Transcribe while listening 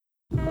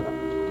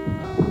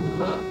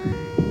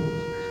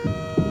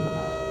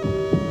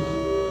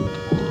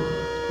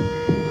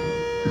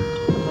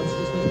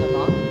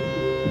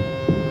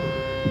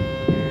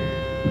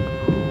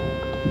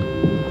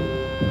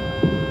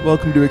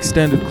Welcome to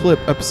Extended Clip,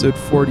 episode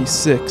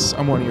 46.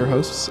 I'm one of your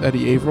hosts,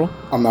 Eddie Averill.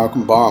 I'm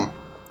Malcolm Baum.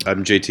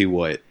 I'm JT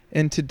White.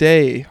 And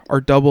today, our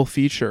double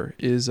feature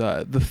is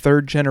The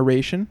Third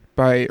Generation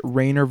by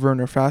Werner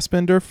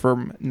Fassbinder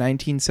from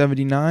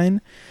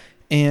 1979,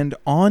 and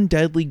On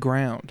Deadly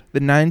Ground,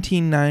 the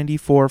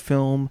 1994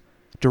 film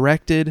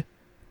directed,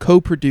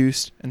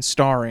 co-produced, and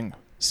starring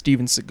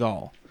Steven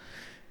Seagal.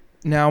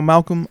 Now,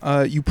 Malcolm,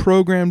 you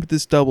programmed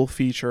this double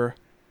feature,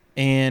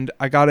 and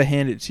I gotta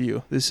hand it to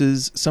you. This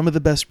is some of the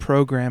best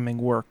programming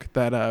work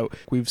that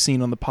we've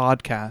seen on the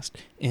podcast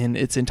in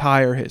its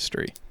entire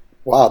history.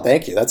 Wow,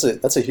 thank you. That's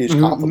a huge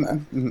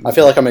compliment. I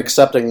feel like I'm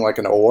accepting like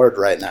an award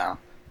right now.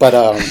 But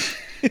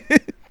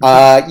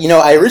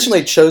I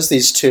originally chose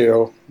these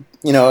two,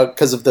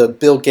 because of the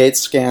Bill Gates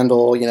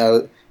scandal.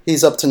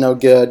 He's up to no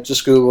good.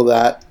 Just Google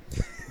that.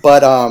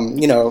 But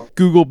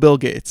Google Bill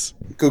Gates.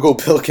 Google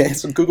Bill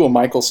Gates. Google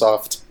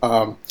Microsoft.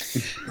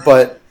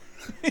 But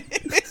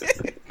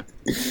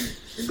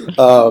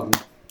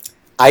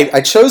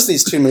I chose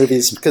these two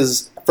movies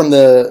because from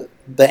the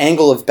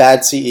angle of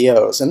bad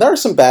CEOs, and there are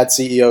some bad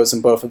CEOs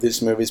in both of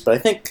these movies, but I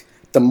think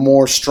the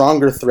more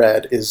stronger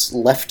thread is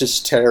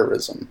leftist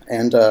terrorism.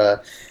 And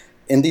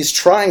in these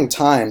trying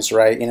times,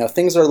 right,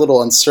 things are a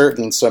little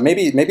uncertain, so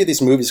maybe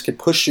these movies could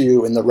push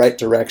you in the right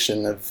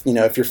direction of,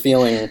 if you're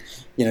feeling,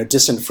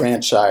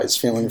 disenfranchised,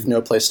 feeling with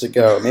no place to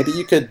go. Maybe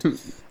you could,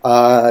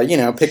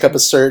 pick up a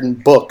certain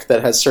book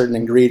that has certain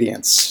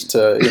ingredients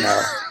to,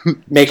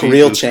 make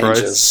real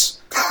changes.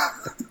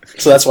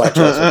 So that's why I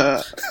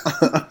chose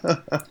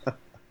it.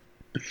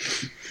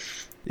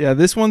 Yeah,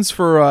 this one's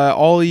for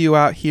all of you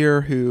out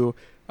here who,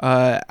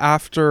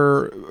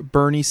 after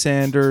Bernie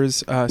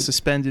Sanders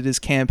suspended his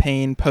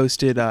campaign,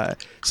 posted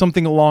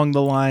something along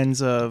the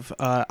lines of,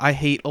 I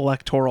hate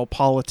electoral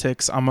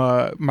politics,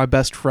 my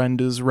best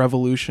friend is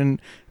revolution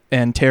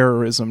and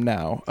terrorism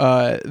now.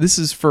 This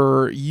is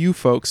for you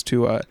folks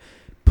to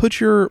put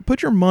your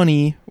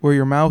money where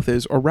your mouth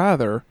is, or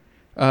rather,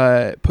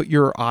 put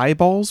your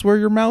eyeballs where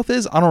your mouth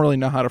is. I don't really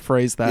know how to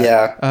phrase that.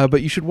 Yeah.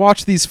 But you should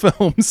watch these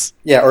films.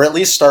 Yeah, or at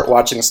least start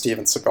watching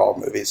Steven Seagal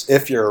movies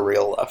if you're a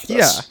real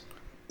leftist.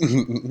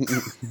 Yeah.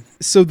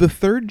 So The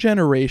Third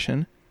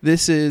Generation,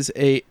 this is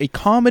a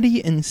comedy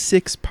in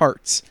 6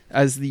 parts,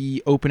 as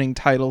the opening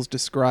titles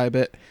describe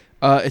it.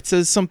 It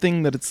says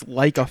something that it's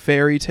like a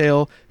fairy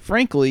tale.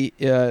 Frankly,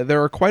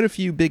 there are quite a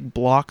few big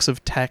blocks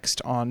of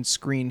text on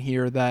screen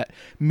here that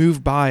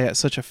move by at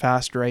such a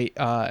fast rate.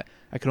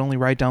 I could only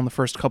write down the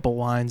first couple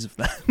lines of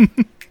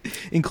them,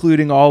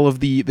 including all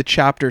of the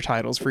chapter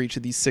titles for each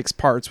of these 6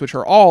 parts, which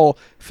are all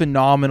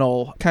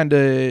phenomenal, kind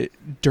of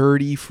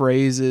dirty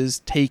phrases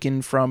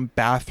taken from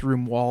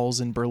bathroom walls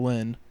in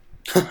Berlin.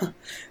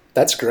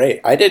 That's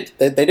great.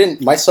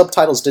 My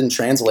subtitles didn't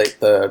translate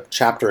the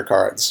chapter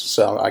cards,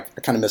 so I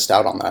kind of missed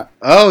out on that.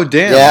 Oh,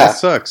 damn. Yeah. That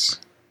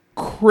sucks.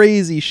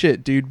 Crazy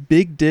shit, dude.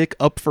 Big dick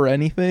up for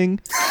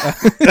anything.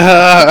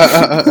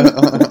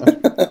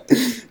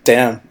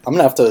 Damn, I'm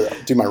gonna have to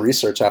do my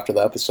research after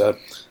the episode.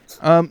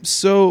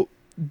 So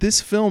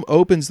this film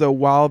opens, though,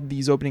 while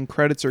these opening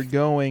credits are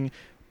going,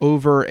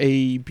 over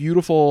a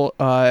beautiful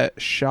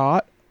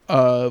shot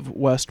of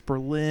West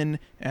Berlin,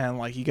 and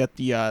like you get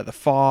the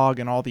fog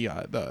and all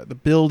the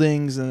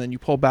buildings, and then you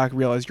pull back,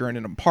 realize you're in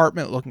an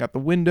apartment, looking out the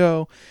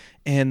window,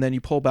 and then you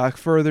pull back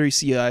further, you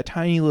see a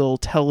tiny little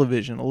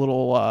television, a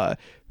little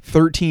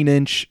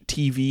 13-inch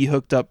TV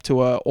hooked up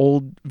to a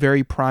old,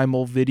 very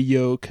primal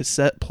video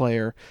cassette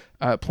player,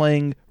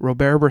 playing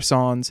Robert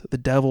Bresson's The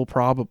Devil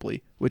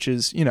Probably, which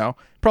is,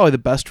 probably the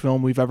best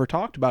film we've ever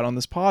talked about on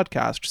this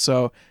podcast.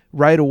 So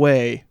right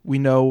away, we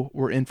know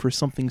we're in for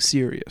something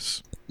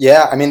serious.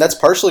 Yeah, I mean, that's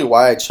partially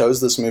why I chose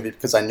this movie,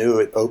 because I knew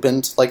it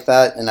opened like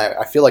that, and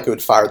I feel like it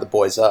would fire the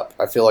boys up.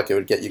 I feel like it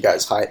would get you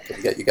guys hyped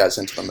and get you guys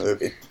into the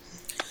movie.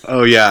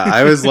 Oh, yeah.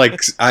 I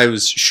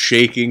was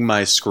shaking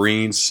my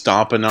screen,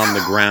 stomping on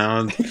the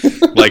ground.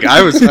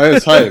 I was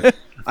hyped.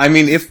 I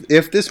mean,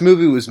 if this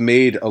movie was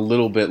made a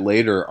little bit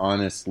later,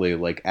 honestly,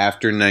 like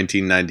after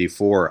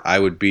 1994, I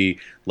would be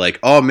like,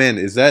 oh man,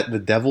 is that The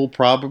Devil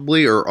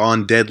Probably or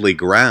On Deadly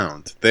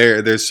Ground?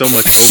 There's so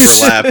much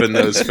overlap in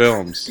those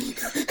films.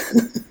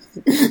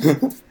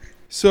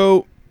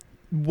 So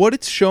what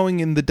it's showing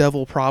in The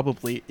Devil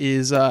Probably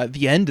is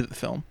the end of the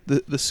film,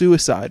 the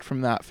suicide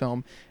from that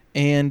film.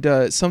 And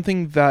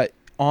something that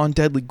On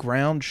Deadly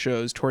Ground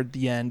shows toward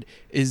the end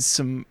is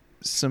some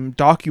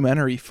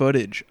documentary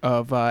footage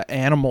of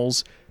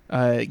animals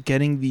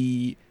getting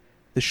the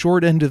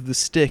short end of the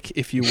stick,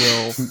 if you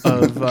will,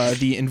 of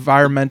the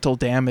environmental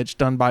damage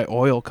done by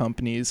oil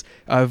companies,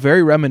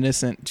 very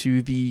reminiscent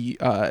to the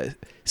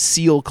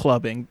seal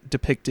clubbing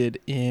depicted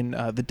in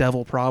The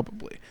Devil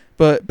Probably.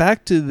 But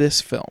back to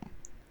this film.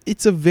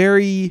 It's a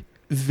very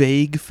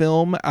vague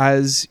film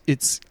as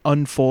it's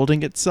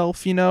unfolding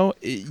itself,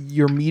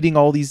 You're meeting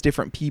all these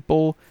different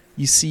people.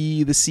 You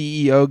see the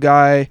CEO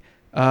guy.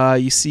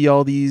 You see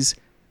all these,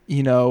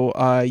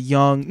 not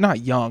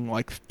young,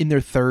 like in their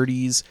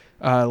 30s,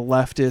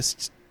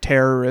 leftist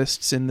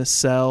terrorists in the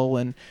cell,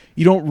 and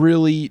you don't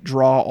really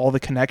draw all the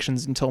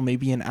connections until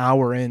maybe an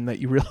hour in that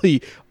you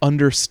really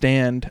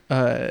understand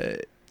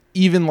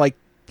even like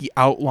the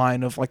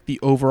outline of like the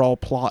overall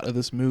plot of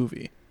this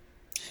movie.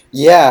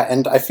 Yeah,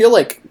 and I feel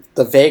like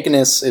the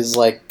vagueness is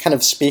like kind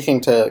of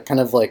speaking to kind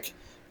of like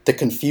the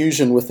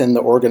confusion within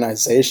the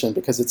organization,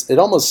 because it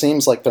almost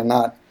seems like they're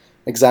not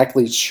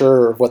exactly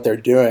sure of what they're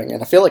doing.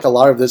 And I feel like a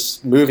lot of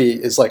this movie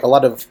is like a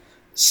lot of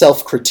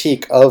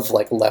self-critique of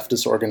like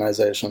leftist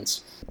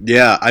organizations.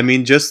 Yeah, I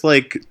mean, just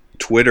like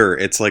Twitter,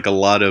 it's like a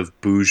lot of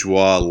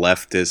bourgeois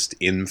leftist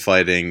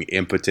infighting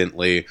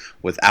impotently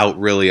without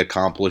really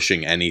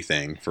accomplishing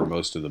anything for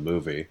most of the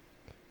movie.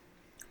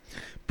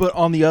 But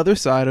on the other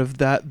side of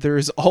that,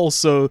 there's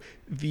also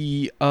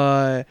the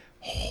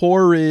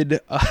horrid,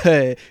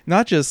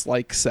 not just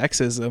like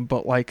sexism,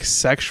 but like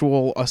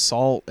sexual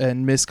assault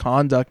and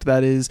misconduct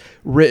that is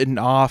written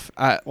off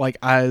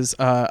as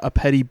a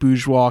petty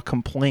bourgeois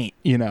complaint,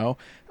 you know?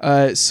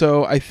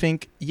 So I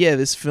think, yeah,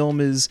 this film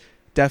is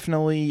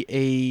definitely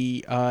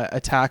a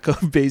attack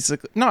of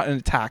basically, not an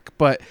attack,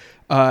 but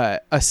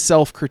a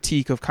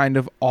self-critique of kind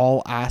of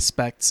all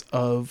aspects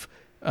of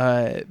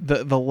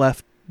the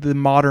left, the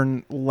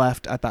modern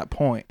left at that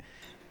point.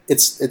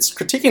 It's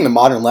critiquing the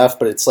modern left,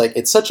 but it's like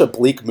it's such a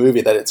bleak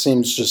movie that it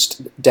seems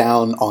just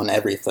down on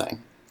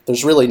everything.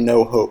 There's really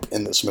no hope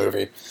in this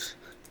movie.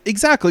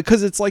 Exactly,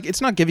 because it's like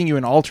it's not giving you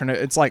an alternate.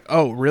 It's like,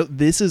 oh,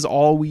 this is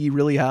all we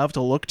really have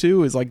to look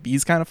to is like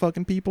these kind of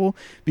fucking people,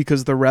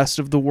 because the rest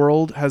of the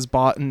world has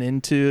bought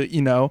into,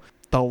 you know,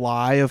 the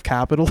lie of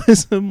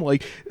capitalism.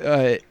 Like,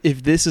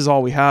 if this is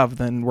all we have,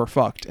 then we're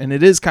fucked. And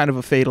it is kind of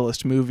a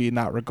fatalist movie in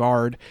that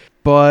regard.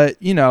 But,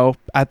 you know,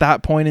 at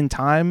that point in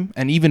time,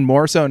 and even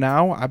more so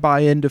now, I buy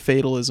into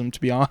fatalism, to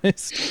be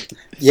honest.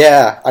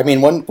 Yeah, I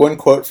mean, one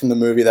quote from the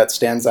movie that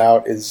stands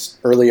out is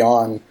early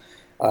on,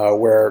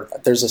 where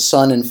there's a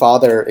son and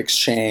father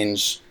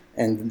exchange,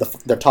 and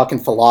they're talking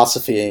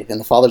philosophy, and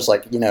the father's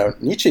like, you know,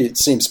 Nietzsche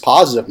seems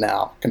positive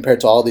now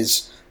compared to all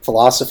these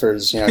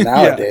philosophers, you know,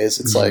 nowadays.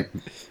 Yeah. It's like,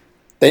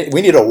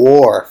 we need a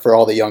war for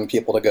all the young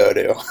people to go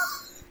to.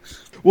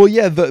 Well,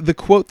 yeah, the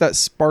quote that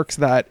sparks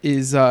that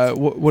is,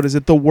 what is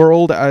it? The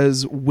world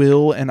as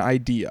will and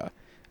idea.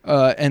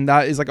 And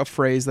that is like a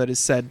phrase that is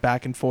said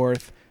back and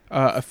forth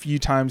a few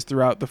times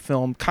throughout the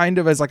film, kind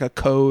of as like a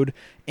code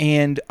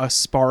and a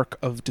spark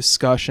of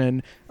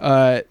discussion.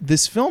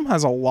 This film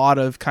has a lot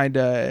of kind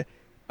of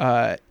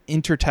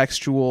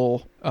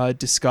intertextual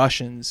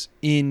discussions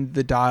in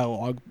the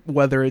dialogue,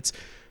 whether it's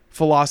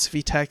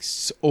philosophy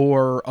texts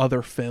or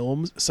other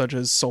films such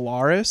as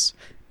Solaris.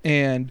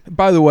 And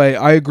by the way,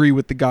 I agree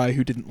with the guy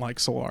who didn't like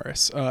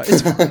Solaris.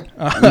 It's fine.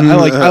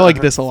 I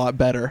like this a lot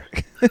better.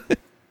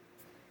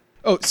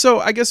 Oh, so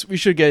I guess we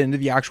should get into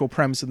the actual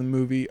premise of the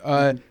movie.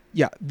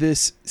 Yeah,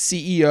 this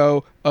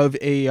CEO of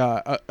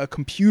a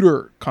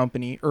computer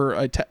company, or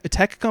a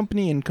tech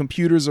company, and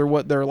computers are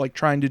what they're like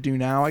trying to do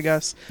now, I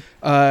guess.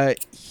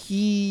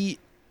 He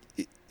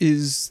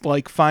is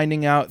like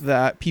finding out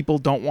that people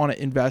don't want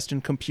to invest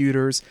in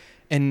computers,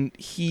 and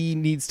he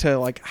needs to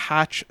like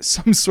hatch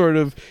some sort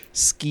of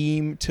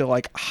scheme to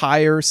like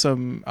hire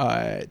some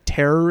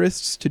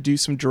terrorists to do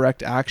some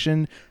direct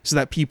action so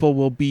that people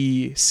will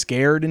be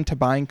scared into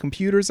buying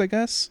computers, I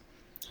guess.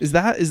 Is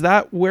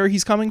that where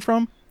he's coming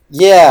from?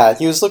 Yeah,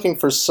 he was looking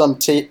for some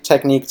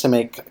technique to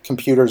make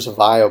computers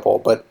viable,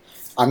 but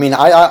I mean,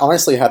 I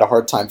honestly had a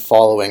hard time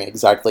following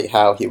exactly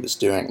how he was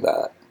doing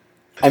that.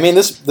 I mean,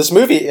 this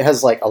movie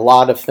has like a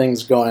lot of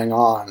things going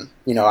on,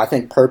 you know, I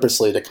think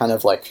purposely to kind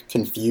of like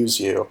confuse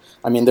you.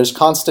 I mean, there's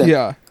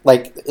constant,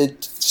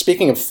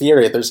 speaking of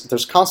theory,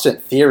 there's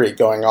constant theory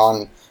going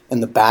on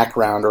in the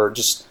background, or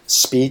just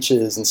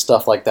speeches and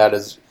stuff like that,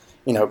 as,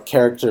 you know,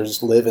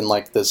 characters live in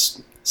like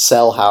this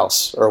cell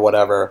house or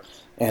whatever.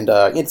 And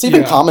it's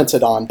even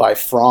commented on by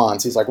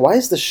Franz. He's like, why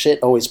is this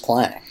shit always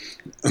playing?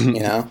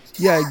 You know?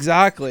 Yeah,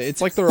 exactly.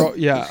 It's like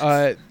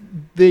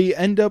they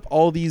end up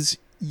all these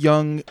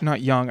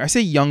not young, I say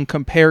young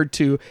compared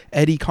to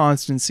Eddie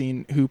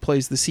Constantine, who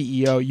plays the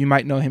CEO. You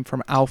might know him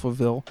from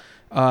Alphaville,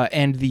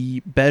 and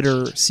the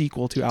better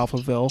sequel to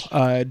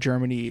Alphaville,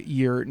 Germany,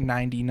 year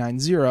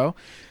 1990.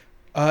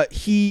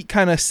 He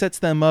kind of sets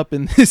them up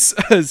in this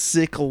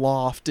sick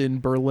loft in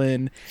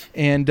Berlin,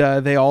 and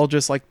they all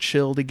just like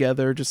chill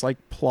together, just like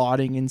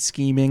plotting and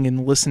scheming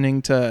and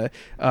listening to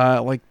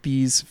like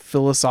these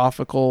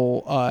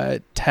philosophical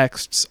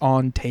texts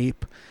on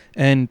tape,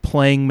 and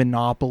playing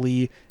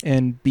Monopoly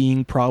and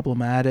being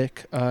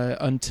problematic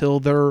until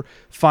they're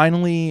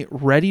finally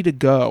ready to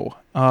go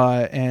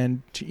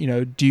and, you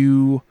know,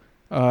 do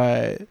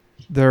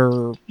their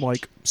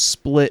like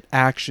split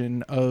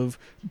action of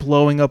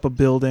blowing up a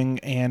building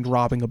and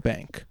robbing a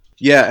bank.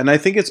 Yeah, and I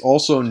think it's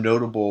also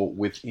notable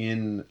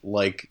within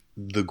like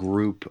the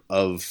group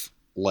of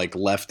like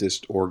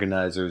leftist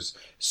organizers,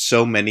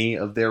 so many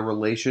of their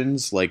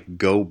relations like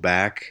go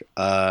back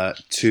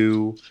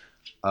to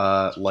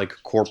like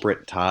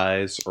corporate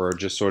ties, or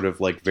just sort of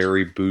like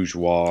very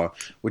bourgeois,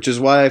 which is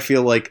why I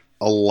feel like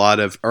a lot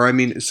of, or I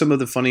mean, some of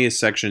the funniest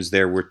sections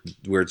there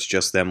where it's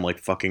just them like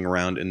fucking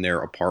around in their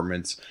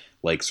apartments,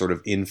 like sort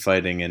of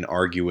infighting and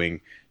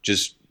arguing,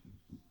 just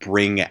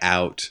bring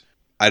out,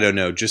 I don't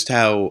know, just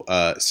how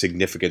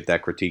significant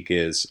that critique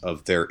is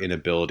of their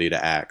inability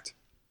to act.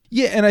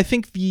 Yeah, and I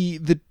think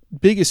the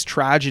biggest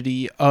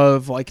tragedy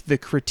of like the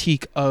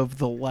critique of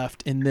the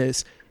left in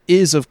this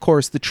is, of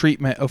course, the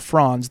treatment of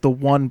Franz, the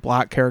one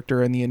black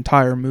character in the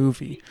entire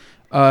movie,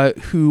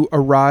 who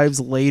arrives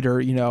later.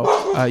 You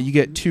know, you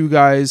get two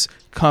guys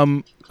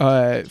come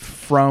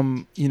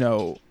from, you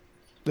know,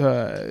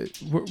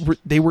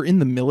 they were in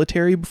the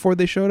military before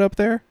they showed up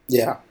there.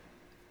 Yeah.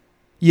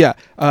 Yeah.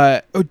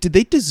 Did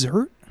they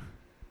desert?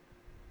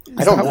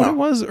 I don't know what it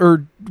was,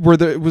 or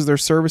was their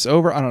service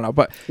over? I don't know,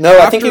 but no,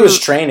 I think he was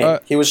training.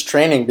 He was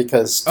training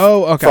because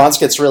Franz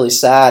gets really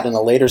sad in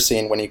a later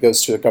scene when he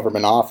goes to a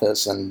government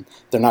office and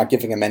they're not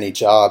giving him any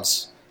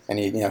jobs, and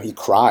he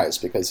cries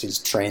because he's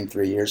trained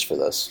 3 years for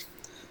this.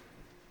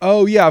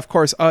 Oh yeah, of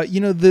course.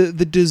 You know, the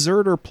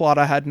deserter plot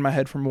I had in my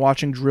head from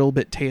watching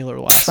Drillbit Taylor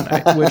last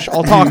night, which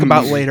I'll talk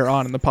about later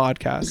on in the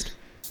podcast.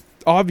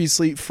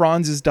 Obviously,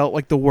 Franz is dealt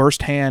like the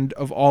worst hand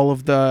of all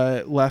of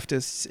the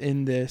leftists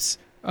in this.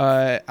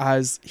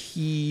 As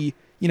he,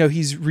 you know,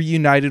 he's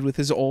reunited with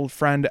his old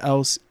friend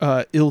Ilse,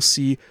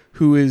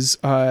 who is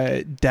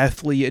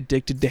deathly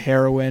addicted to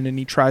heroin, and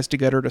he tries to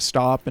get her to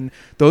stop. And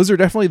those are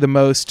definitely the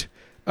most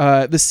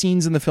the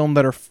scenes in the film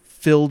that are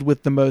filled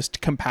with the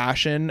most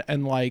compassion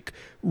and like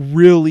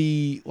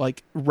really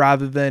like,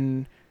 rather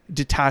than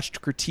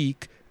detached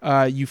critique,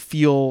 you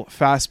feel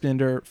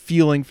Fassbinder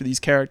feeling for these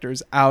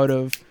characters out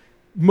of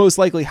most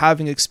likely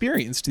having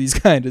experienced these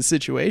kind of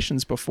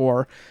situations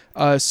before.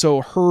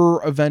 So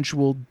her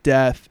eventual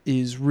death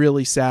is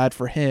really sad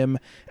for him.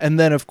 And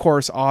then, of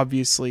course,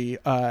 obviously,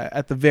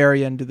 at the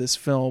very end of this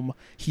film,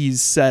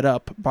 he's set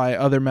up by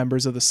other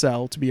members of the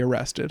cell to be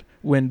arrested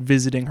when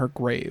visiting her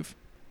grave.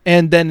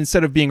 And then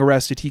instead of being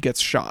arrested, he gets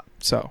shot.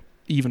 So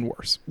even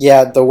worse.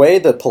 Yeah, the way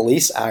the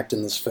police act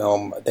in this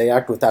film, they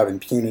act without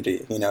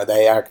impunity. You know,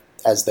 they act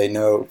as they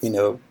know,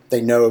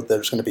 they know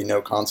there's going to be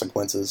no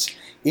consequences.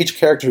 Each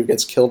character who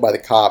gets killed by the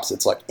cops,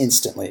 it's like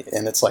instantly,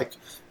 and it's like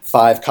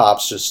 5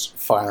 cops just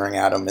firing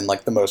at him in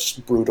like the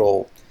most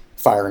brutal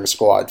firing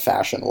squad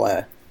fashion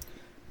way.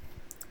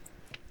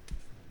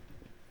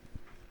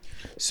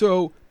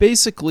 So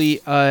basically,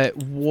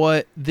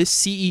 what this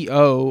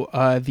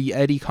CEO, the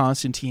Eddie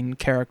Constantine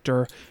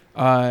character,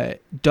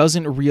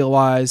 doesn't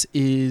realize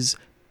is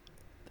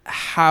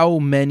how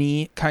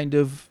many kind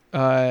of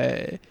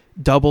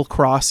double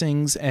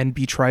crossings and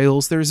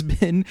betrayals there's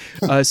been.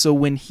 So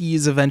when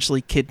he's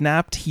eventually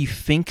kidnapped, he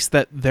thinks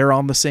that they're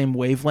on the same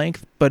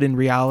wavelength, but in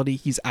reality,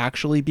 he's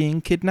actually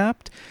being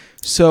kidnapped.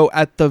 So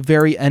at the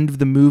very end of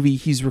the movie,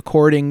 he's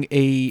recording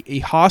a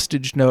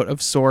hostage note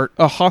of sort,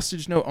 a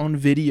hostage note on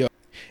video.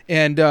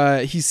 And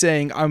he's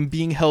saying, I'm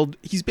being held,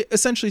 he's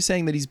essentially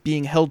saying that he's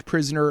being held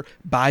prisoner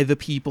by the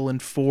people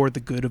and for the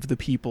good of the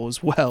people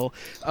as well.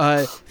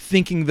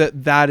 Thinking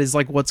that that is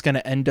like what's going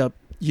to end up,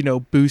 you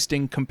know,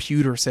 boosting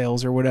computer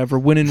sales or whatever,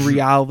 when in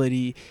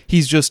reality,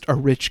 he's just a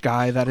rich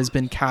guy that has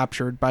been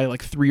captured by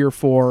like 3 or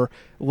 4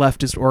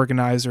 leftist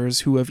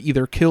organizers who have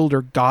either killed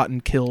or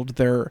gotten killed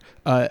their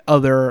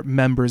other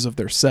members of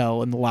their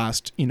cell in the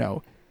last, you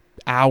know,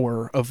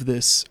 hour of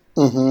this.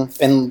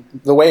 Mm-hmm.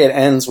 And the way it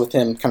ends with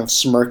him kind of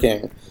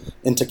smirking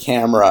into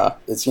camera,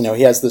 it's, you know,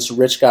 he has this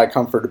rich guy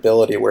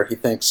comfortability where he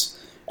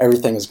thinks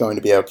everything is going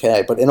to be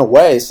okay. But in a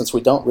way, since we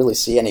don't really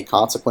see any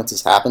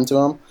consequences happen to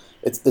him,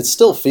 it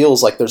still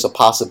feels like there's a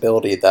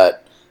possibility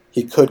that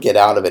he could get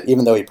out of it,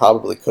 even though he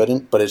probably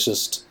couldn't. But it's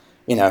just,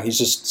 you know, he's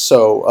just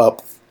so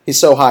up, he's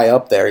so high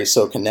up there, he's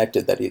so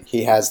connected that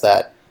he has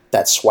that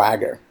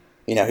swagger.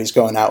 You know, he's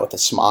going out with a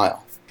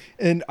smile.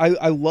 And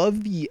I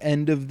love the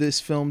end of this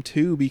film,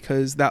 too,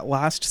 because that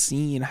last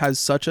scene has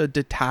such a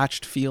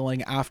detached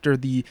feeling after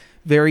the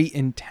very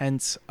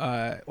intense,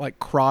 like,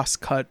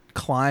 cross-cut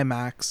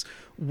climax,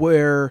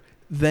 where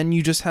then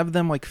you just have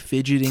them, like,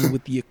 fidgeting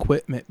with the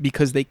equipment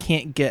because they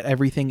can't get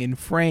everything in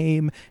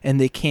frame, and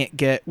they can't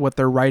get what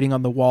they're writing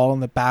on the wall in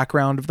the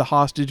background of the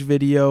hostage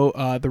video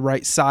the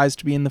right size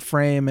to be in the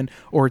frame, and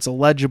or it's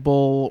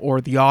illegible, or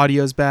the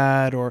audio's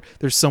bad, or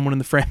there's someone in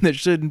the frame that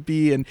shouldn't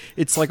be, and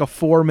it's like a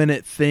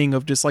 4-minute thing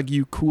of just like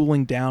you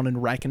cooling down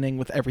and reckoning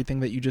with everything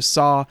that you just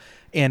saw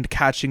and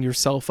catching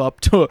yourself up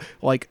to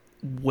like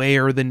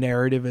where the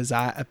narrative is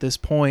at this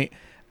point,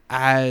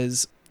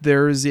 as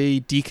there's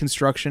a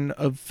deconstruction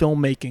of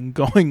filmmaking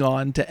going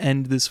on to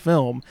end this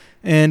film.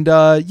 And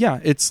yeah,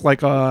 it's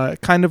like a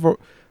kind of a,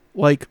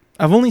 like,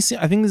 I've only seen,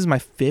 I think this is my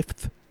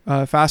 5th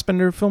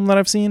Fassbinder film that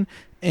I've seen.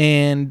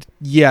 And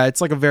yeah,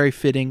 it's like a very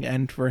fitting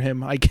end for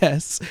him, I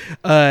guess.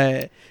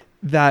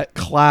 That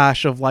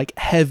clash of like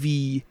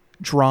heavy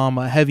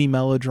drama, heavy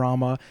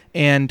melodrama,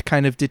 and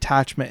kind of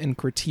detachment and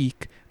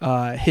critique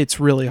hits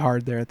really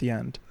hard there at the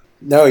end.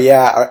 No,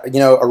 yeah. You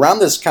know, around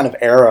this kind of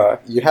era,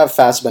 you have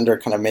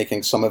Fassbinder kind of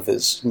making some of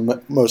his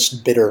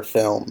most bitter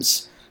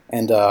films.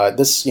 And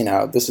this, you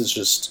know, this is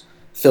just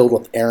filled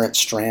with errant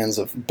strands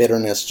of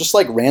bitterness, just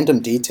like random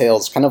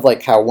details, kind of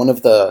like how one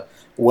of the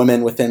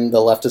women within the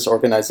leftist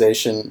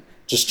organization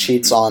just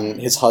cheats on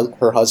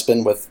her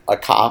husband with a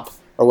cop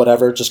or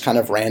whatever, just kind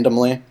of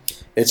randomly.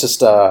 It's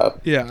just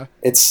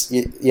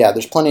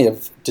there's plenty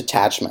of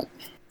detachment.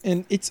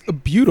 And it's a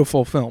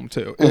beautiful film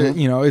too.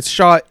 Mm-hmm. It's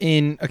shot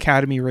in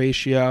Academy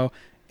ratio,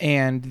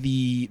 and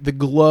the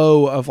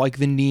glow of like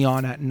the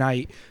neon at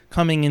night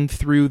coming in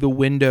through the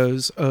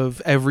windows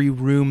of every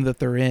room that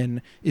they're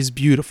in is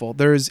beautiful.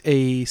 There's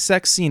a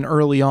sex scene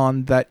early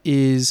on that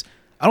is,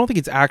 I don't think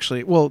it's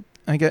actually, well,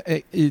 I guess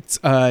it's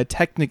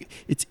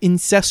it's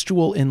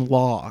incestual in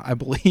law, I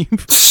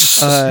believe.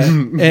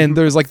 And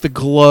there's like the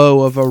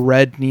glow of a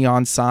red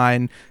neon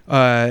sign,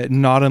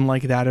 not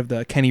unlike that of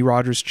the Kenny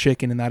Rogers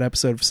chicken in that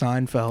episode of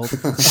Seinfeld,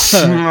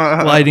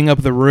 lighting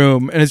up the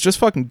room. And it's just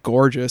fucking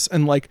gorgeous.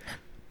 And like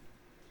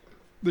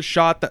the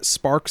shot that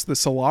sparks the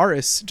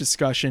Solaris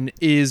discussion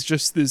is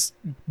just this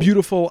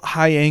beautiful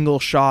high angle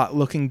shot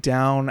looking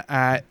down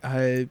at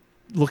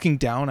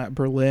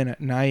Berlin at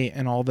night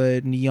and all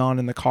the neon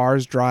and the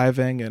cars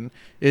driving, and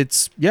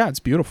it's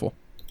beautiful.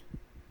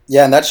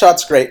 Yeah, and that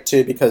shot's great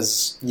too,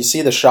 because you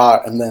see the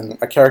shot and then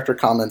a character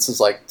comments is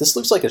like, this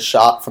looks like a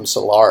shot from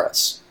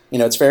Solaris.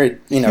 It's very,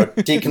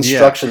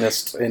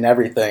 deconstructionist in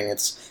everything.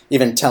 It's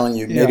even telling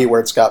you maybe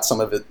where it's got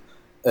some of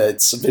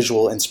its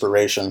visual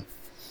inspiration.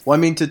 Well, I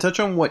mean, to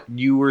touch on what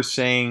you were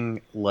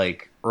saying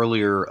like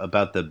earlier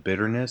about the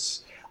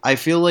bitterness, I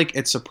feel like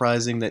it's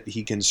surprising that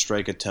he can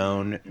strike a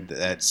tone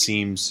that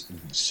seems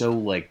so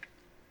like,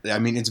 I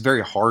mean, it's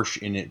very harsh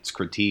in its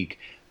critique,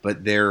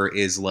 but there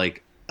is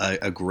like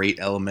a great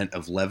element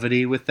of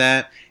levity with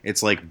that.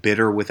 It's like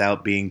bitter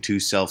without being too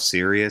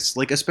self-serious.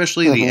 Like,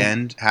 especially the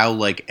end, how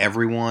like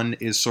everyone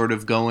is sort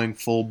of going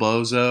full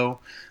bozo.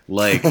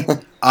 Like,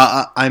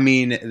 I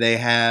mean, they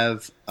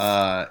have,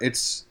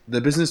 it's,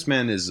 the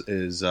businessman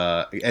is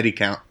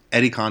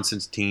Eddie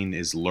Constantine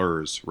is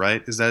Lurs,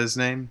 right? Is that his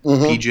name?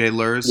 Mm-hmm. PJ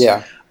Lurs?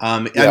 Yeah.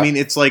 I mean,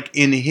 it's like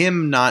in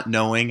him not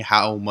knowing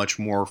how much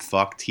more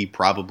fucked he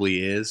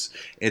probably is.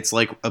 It's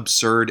like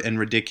absurd and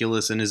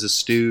ridiculous and is a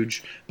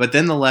stooge. But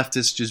then the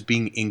leftist just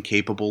being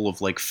incapable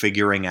of like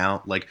figuring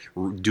out, like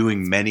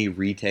doing many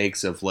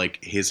retakes of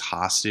like his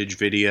hostage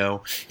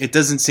video. It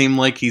doesn't seem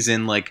like he's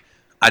in like,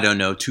 I don't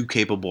know, two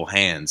capable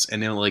hands.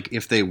 And then like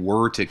if they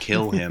were to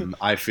kill him,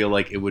 I feel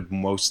like it would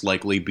most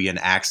likely be an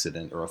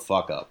accident or a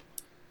fuck up.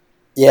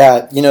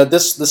 Yeah,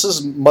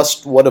 this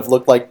must would have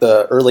looked like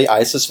the early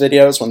ISIS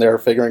videos when they were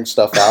figuring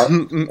stuff out.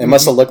 It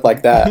must have looked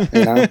like that,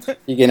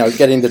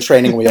 getting the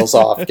training wheels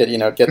off, get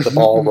the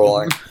ball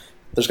rolling.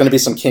 There's going to be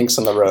some kinks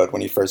in the road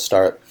when you first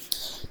start.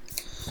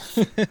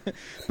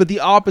 But the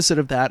opposite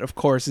of that, of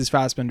course, is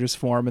Fassbinder's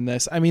form in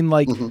this. I mean,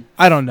 like,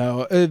 I don't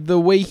know, the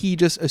way he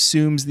just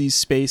assumes these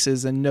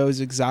spaces and knows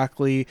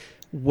exactly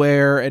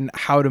where and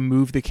how to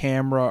move the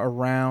camera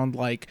around,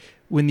 like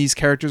when these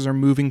characters are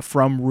moving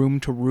from room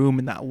to room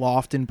in that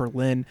loft in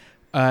Berlin,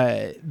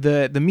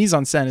 the mise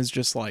en scène is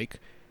just like,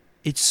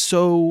 it's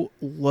so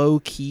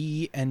low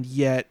key, and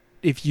yet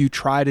if you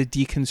try to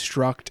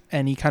deconstruct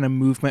any kind of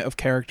movement of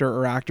character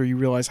or actor, you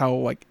realize how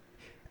like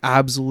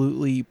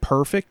absolutely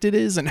perfect it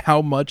is and how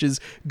much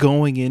is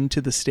going into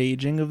the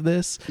staging of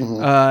this.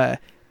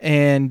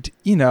 And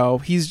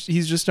he's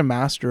just a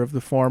master of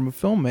the form of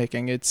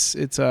filmmaking.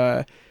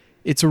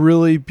 It's a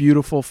really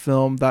beautiful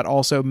film that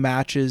also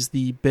matches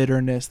the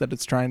bitterness that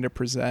it's trying to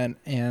present,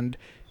 and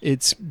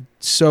it's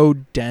so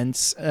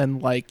dense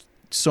and like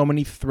so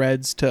many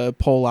threads to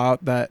pull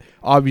out that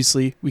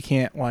obviously we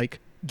can't like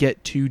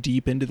get too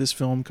deep into this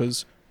film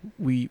because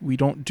we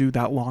don't do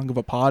that long of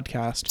a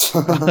podcast.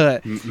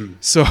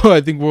 So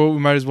I think we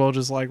might as well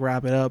just like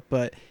wrap it up.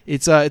 But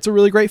it's a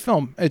really great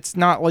film. It's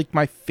not like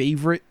my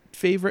favorite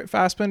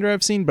Fassbinder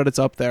I've seen, but it's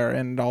up there,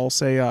 and I'll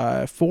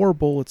say 4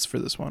 bullets for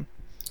this one.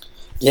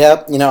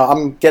 Yeah,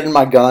 I'm getting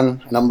my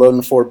gun and I'm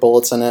loading 4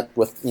 bullets in it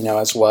with,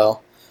 as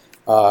well.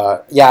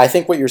 I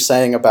think what you're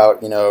saying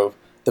about, the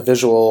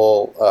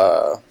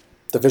visual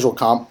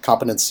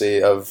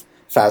competency of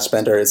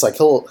Fassbinder is like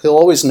he'll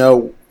always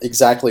know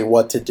exactly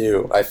what to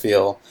do, I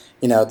feel.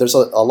 There's a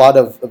lot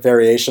of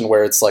variation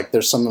where it's like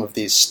there's some of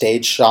these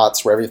stage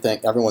shots where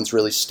everyone's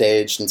really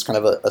staged and it's kind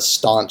of a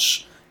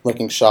staunch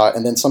looking shot,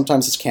 and then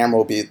sometimes his camera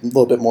will be a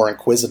little bit more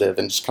inquisitive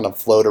and just kind of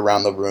float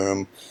around the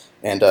room.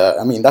 And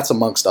I mean, that's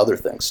amongst other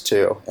things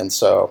too. And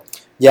so,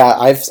 yeah,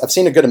 I've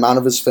seen a good amount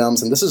of his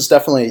films, and this is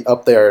definitely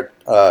up there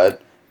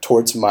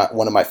towards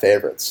one of my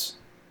favorites.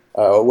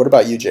 What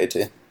about you,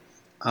 JT?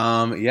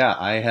 Yeah,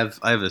 I have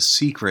a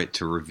secret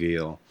to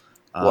reveal.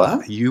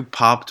 What? You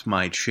popped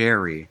my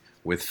cherry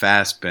with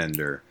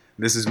Fassbinder.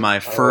 This is my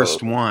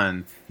first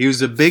one. He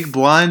was a big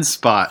blind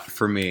spot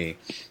for me.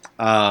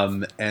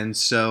 And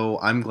so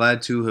I'm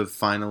glad to have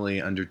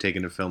finally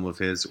undertaken a film of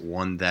his,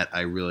 one that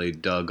I really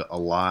dug a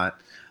lot.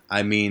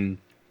 I mean,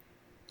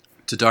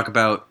 to talk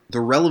about the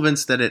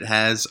relevance that it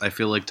has, I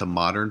feel like to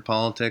modern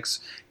politics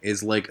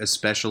is like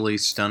especially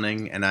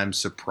stunning, and I'm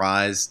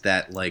surprised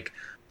that like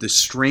the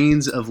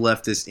strains of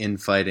leftist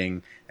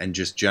infighting and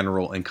just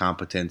general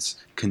incompetence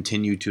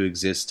continue to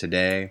exist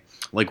today.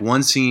 Like,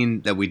 one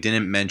scene that we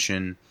didn't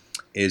mention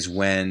is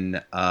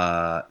when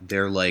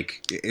they're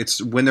like,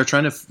 it's when they're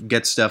trying to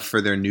get stuff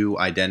for their new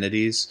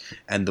identities,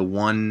 and the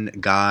one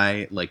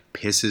guy like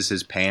pisses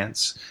his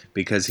pants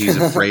because he's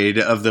afraid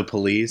of the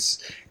police.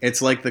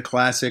 It's like the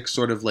classic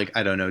sort of like,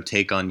 I don't know,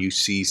 take on, you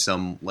see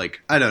some, like,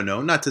 I don't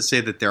know, not to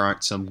say that there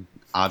aren't some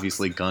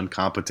obviously gun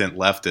competent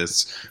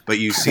leftists, but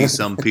you see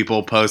some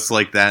people post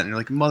like that and you're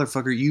like,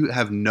 motherfucker, you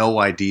have no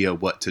idea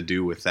what to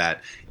do with that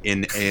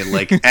in a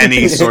like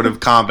any sort of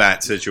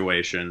combat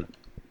situation.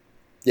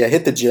 Yeah,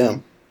 hit the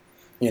gym,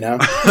 you know?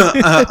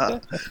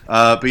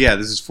 But yeah,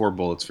 this is 4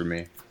 bullets for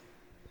me.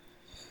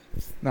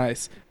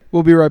 Nice.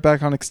 We'll be right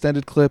back on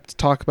Extended Clip to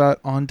talk about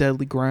On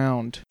Deadly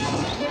Ground.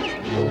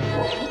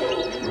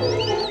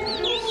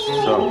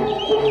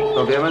 So,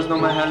 und wer ist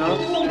nochmal Herr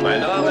Lutz?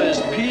 Mein Name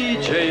ist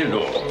P.J.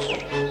 Lutz.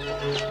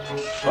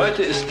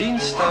 Heute ist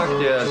Dienstag,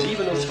 der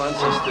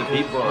 27.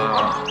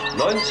 Februar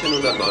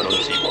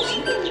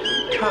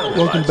 1979.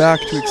 Welcome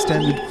back to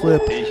Extended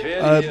Clip.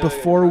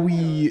 Before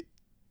we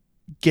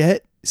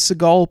get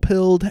Seagal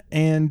pilled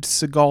and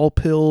Seagal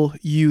pill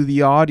you,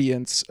 the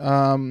audience,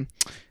 you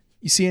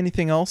see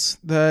anything else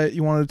that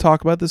you wanted to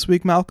talk about this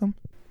week, Malcolm?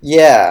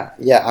 Yeah,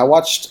 I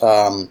watched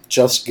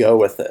Just Go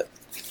With It,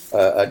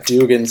 a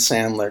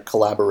Dugan-Sandler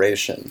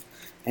collaboration.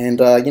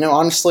 And,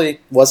 honestly,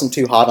 wasn't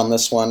too hot on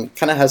this one.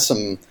 Kind of has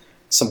some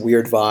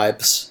weird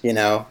vibes, you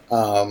know.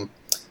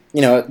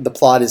 The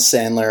plot is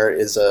Sandler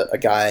is a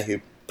guy who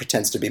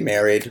pretends to be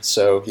married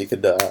so he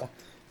could,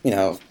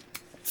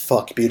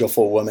 fuck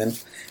beautiful women.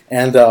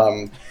 And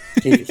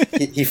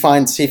he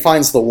finds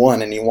the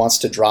one and he wants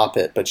to drop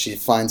it, but she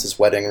finds his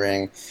wedding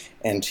ring.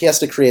 And he has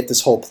to create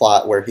this whole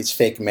plot where he's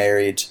fake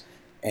married,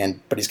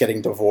 but he's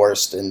getting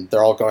divorced, and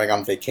they're all going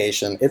on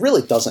vacation. It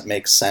really doesn't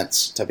make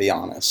sense, to be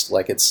honest.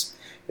 Like, it's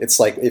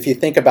like, if you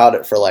think about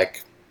it for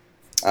like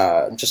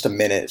just a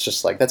minute, it's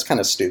just like, that's kind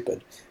of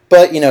stupid.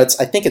 But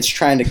I think it's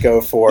trying to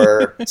go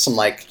for some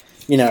like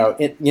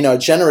a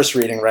generous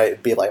reading, right?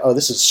 It'd be like, oh,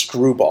 this is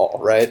Screwball,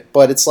 right?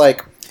 But it's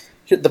like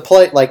the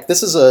play, like,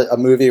 this is a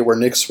movie where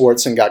Nick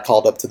Swartzen got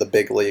called up to the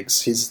big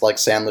leagues. He's like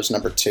Sandler's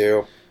number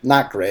 2.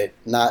 Not great,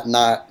 not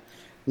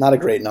a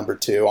great number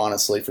 2,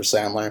 honestly, for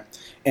Sandler.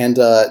 And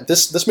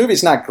this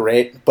movie's not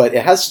great, but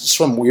it has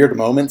some weird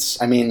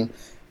moments. I mean,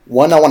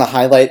 one I want to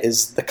highlight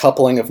is the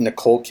coupling of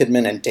Nicole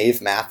Kidman and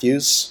Dave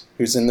Matthews,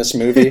 who's in this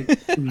movie.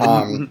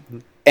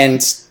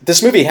 And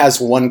this movie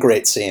has one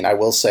great scene, I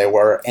will say,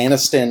 where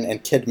Aniston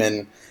and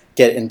Kidman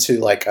get into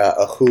like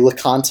a hula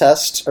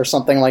contest or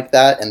something like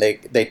that, and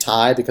they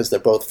tie because they're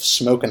both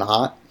smoking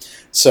hot.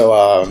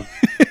 So,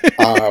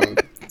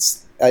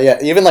 yeah,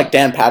 even like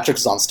Dan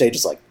Patrick's on stage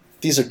is like,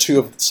 these are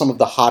some of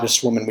the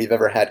hottest women we've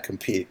ever had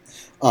compete.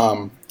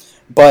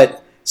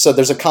 But so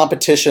there's a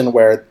competition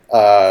where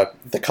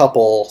the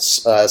couple,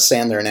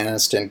 Sandler and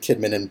Aniston,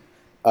 Kidman and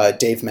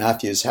Dave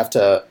Matthews, have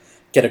to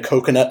get a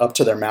coconut up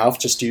to their mouth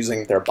just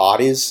using their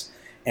bodies.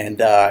 And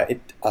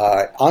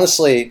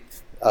honestly,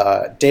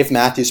 Dave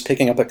Matthews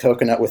picking up a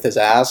coconut with his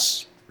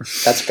ass,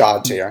 that's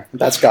God tier.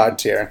 That's God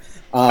tier.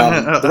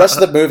 The rest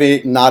of the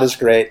movie, not as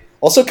great.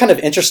 Also kind of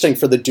interesting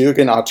for the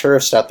Dugan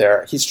auteurist out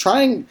there. He's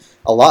trying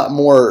a lot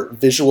more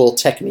visual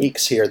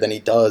techniques here than he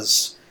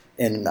does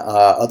in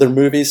other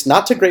movies.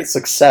 Not to great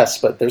success,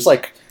 but there's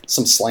like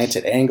some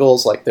slanted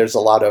angles. Like there's a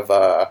lot of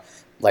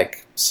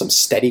like some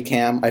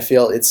Steadicam. I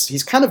feel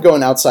he's kind of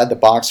going outside the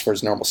box for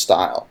his normal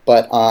style.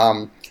 But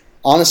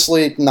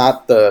honestly,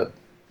 not the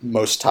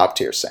most top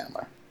tier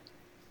Sandler.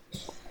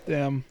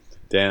 Damn.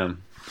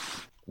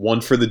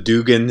 One for the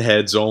Dugan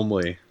heads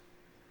only.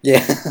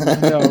 Yeah. I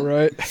know,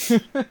 right?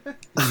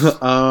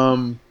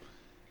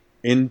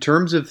 In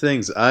terms of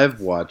things I've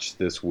watched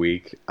this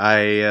week,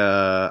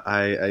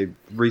 I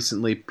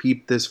recently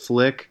peeped this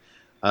flick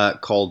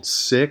called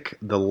Sick: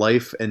 The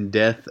Life and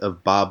Death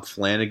of Bob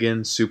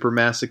Flanagan,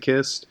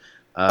 Supermasochist.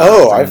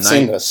 I've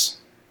seen this.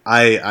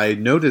 I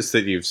noticed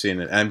that you've seen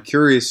it. I'm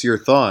curious your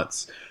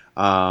thoughts.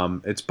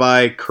 It's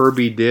by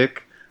Kirby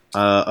Dick,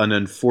 an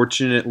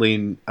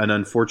unfortunately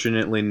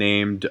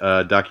named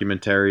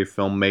documentary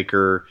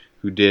filmmaker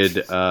who did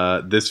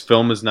This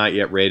Film Is Not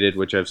Yet Rated,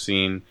 which I've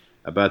seen,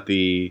 about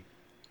the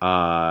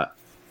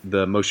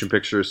Motion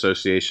Picture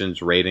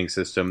Association's rating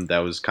system. That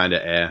was kind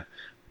of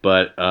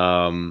but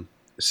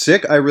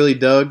Sick I really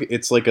dug.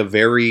 It's like a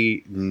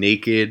very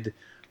naked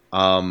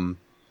and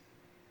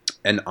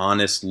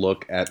honest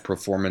look at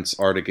performance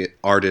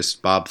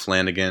artist Bob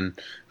Flanagan,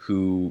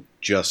 who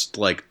just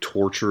like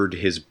tortured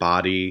his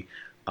body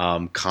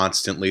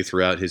constantly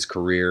throughout his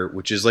career,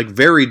 which is like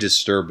very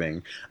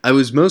disturbing. I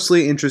was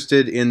mostly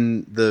interested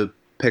in the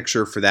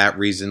picture for that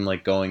reason,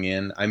 like going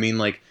in. I mean,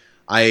 like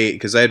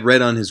because I had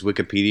read on his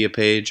Wikipedia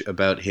page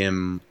about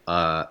him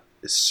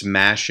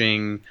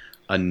smashing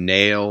a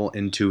nail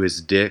into his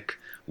dick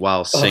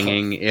while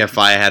singing If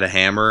I Had a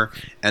Hammer,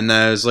 and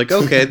I was like,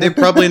 okay, they're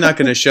probably not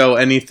going to show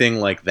anything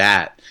like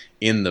that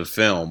in the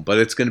film, but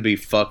it's going to be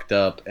fucked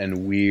up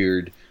and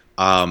weird.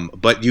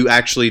 But you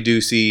actually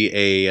do see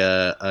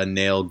a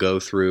nail go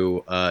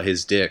through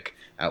his dick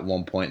at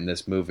one point in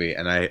this movie,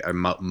 and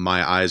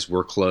my eyes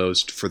were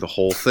closed for the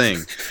whole thing.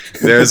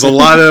 There's a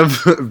lot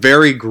of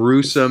very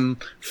gruesome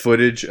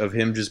footage of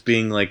him just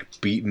being like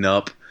beaten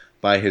up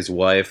by his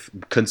wife,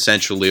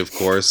 consensually, of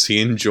course.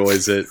 He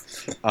enjoys it,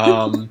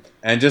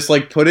 and just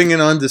like putting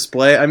it on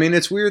display. I mean,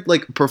 it's weird.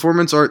 Like,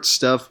 performance art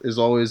stuff is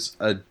always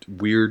a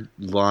weird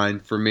line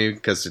for me,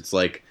 because it's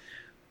like,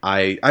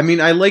 I mean,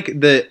 I like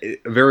the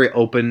very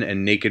open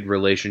and naked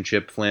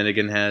relationship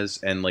Flanagan has,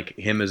 and like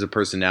him as a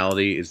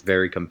personality is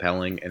very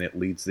compelling, and it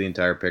leads the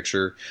entire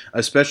picture,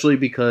 especially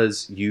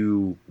because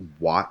you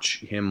watch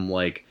him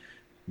like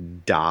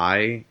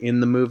die in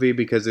the movie,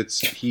 because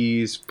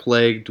he's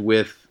plagued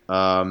with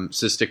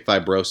cystic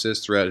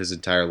fibrosis throughout his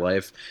entire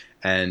life,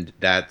 and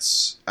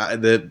that's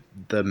the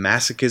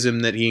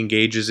masochism that he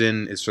engages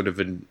in is sort of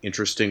an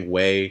interesting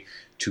way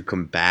to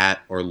combat,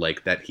 or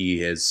like that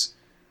he has.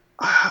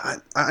 I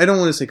don't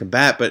want to say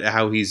combat, but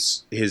how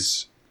his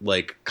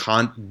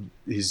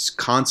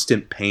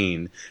constant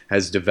pain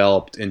has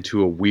developed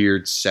into a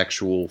weird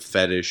sexual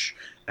fetish,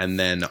 and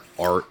then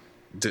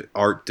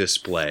art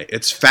display.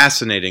 It's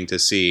fascinating to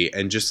see,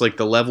 and just like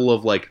the level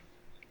of like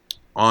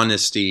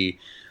honesty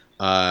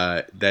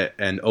that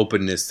and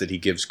openness that he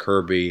gives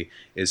Kirby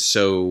is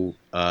so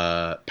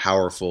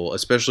powerful,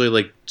 especially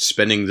like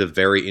spending the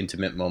very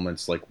intimate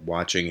moments like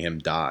watching him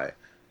die.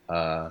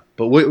 But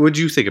what did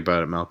you think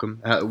about it,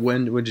 Malcolm?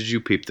 When did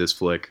you peep this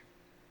flick?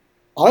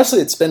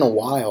 Honestly, it's been a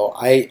while.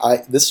 I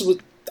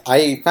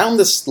found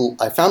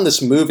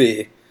this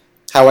movie.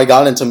 How I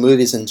got into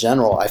movies in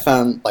general. I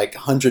found like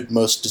 100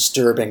 most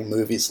disturbing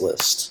movies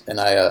list, and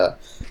I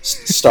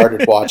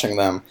started watching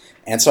them.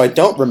 And so I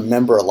don't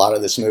remember a lot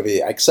of this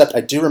movie, except I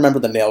do remember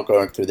the nail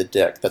going through the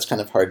dick. That's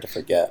kind of hard to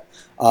forget.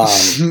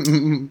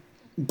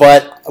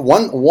 But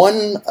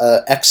one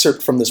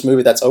excerpt from this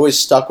movie that's always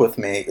stuck with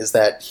me is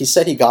that he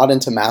said he got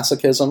into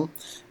masochism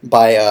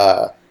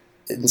by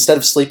instead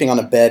of sleeping on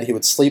a bed, he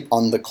would sleep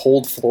on the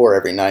cold floor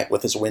every night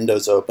with his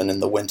windows open in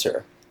the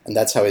winter, and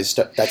that's how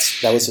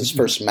that was his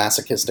first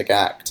masochistic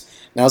act.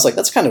 And I was like,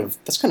 that's kind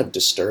of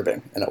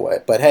disturbing in a way.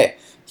 But hey,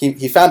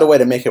 he found a way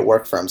to make it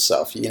work for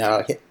himself. You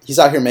know, he's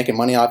out here making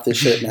money off this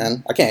shit,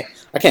 man. I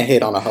can't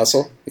hate on a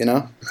hustle, you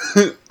know?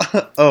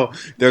 Oh,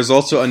 there's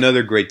also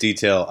another great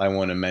detail I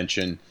want to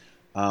mention,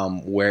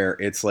 where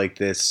it's like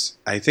this,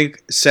 I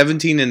think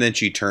 17 and then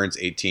she turns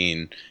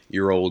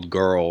 18-year-old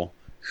girl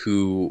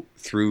who,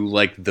 through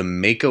like the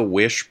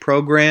Make-A-Wish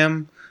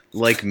program,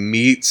 like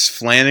meets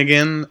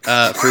Flanagan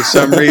for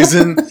some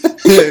reason,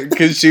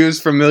 because she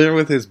was familiar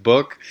with his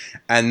book,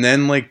 and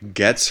then like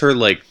gets her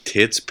like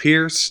tits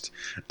pierced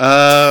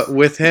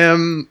with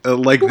him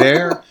like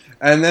there.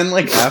 And then,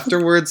 like,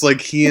 afterwards,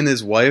 like, he and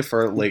his wife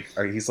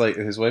his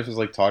wife is,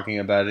 like, talking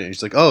about it, and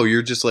she's like, oh,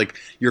 you're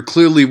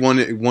clearly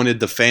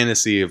wanted the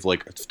fantasy of,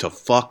 like, to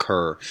fuck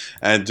her.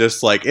 And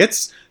just, like,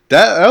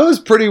 that was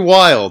pretty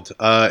wild.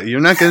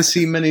 You're not going to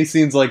see many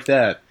scenes like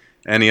that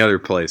any other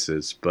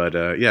places.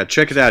 But, yeah,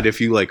 check it out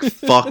if you, like,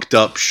 fucked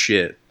up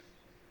shit.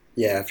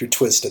 Yeah, if you're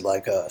twisted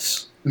like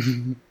us.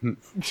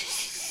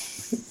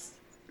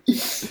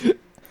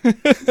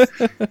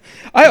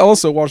 I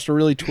also watched a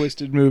really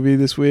twisted movie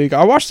this week.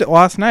 I watched it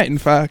last night, in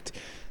fact.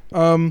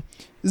 This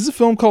is a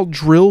film called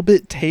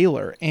Drillbit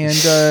Taylor. And,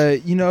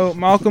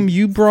 Malcolm,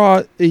 you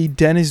brought a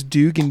Dennis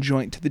Dugan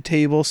joint to the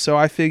table, so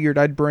I figured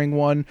I'd bring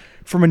one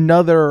from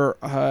another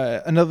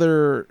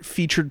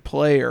featured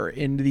player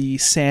in the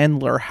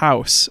Sandler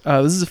house.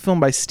 This is a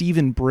film by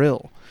Stephen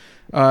Brill.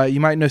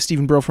 You might know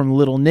Stephen Brill from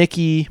Little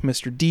Nicky,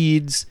 Mr.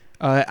 Deeds,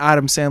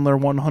 Adam Sandler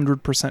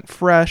 100%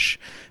 Fresh,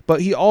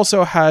 but he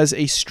also has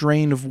a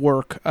strain of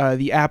work,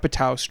 the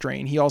Apatow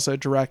strain. He also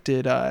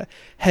directed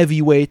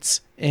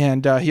Heavyweights,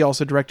 and he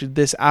also directed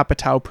this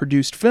Apatow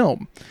produced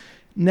film.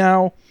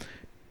 Now,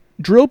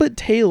 Drillbit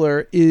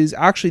Taylor is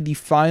actually the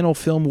final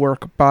film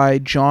work by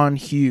John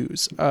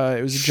Hughes.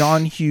 It was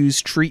John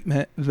Hughes'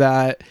 treatment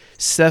that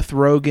Seth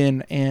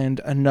Rogen and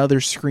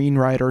another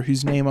screenwriter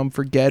whose name I'm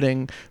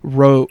forgetting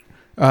wrote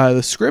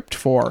the script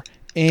for,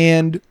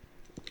 and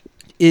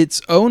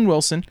it's Owen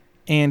Wilson,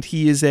 and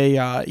he is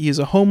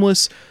a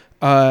homeless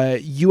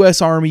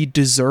U.S. Army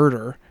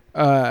deserter,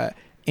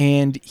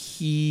 and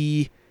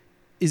he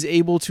is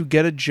able to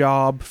get a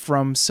job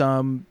from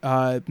some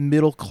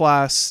middle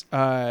class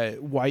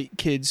white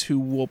kids who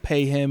will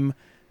pay him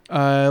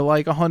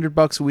like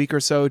 $100 a week or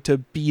so to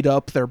beat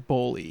up their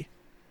bully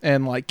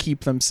and like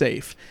keep them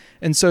safe.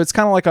 And so it's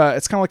kind of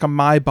like a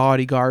My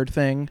Bodyguard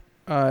thing.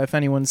 If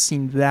anyone's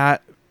seen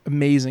that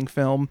amazing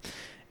film,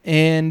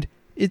 and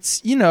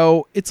it's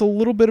a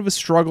little bit of a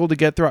struggle to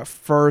get through at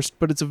first,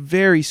 but it's a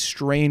very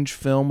strange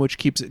film which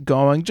keeps it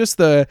going. Just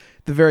the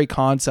very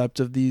concept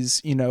of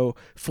these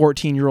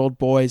 14-year-old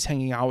boys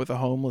hanging out with a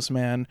homeless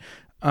man,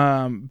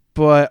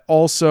 but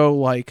also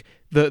like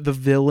the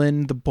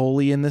villain, the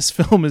bully in this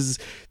film is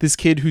this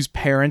kid whose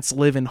parents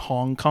live in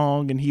Hong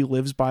Kong and he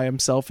lives by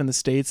himself in the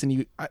States, and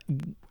he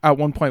at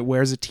one point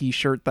wears a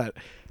t-shirt that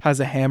has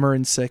a hammer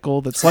and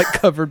sickle that's like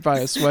covered by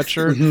a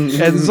sweatshirt. And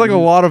there's like a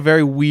lot of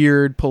very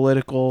weird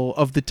political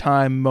of the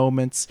time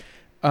moments.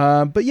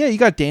 But yeah, you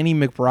got Danny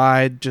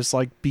McBride just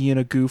like being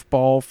a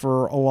goofball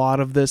for a lot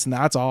of this, and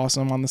that's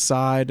awesome on the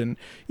side. And,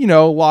 you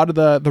know, a lot of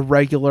the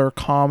regular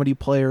comedy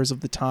players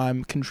of the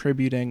time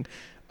contributing.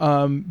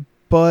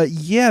 But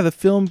yeah, the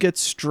film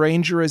gets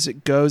stranger as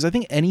it goes. I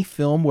think any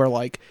film where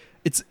like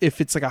if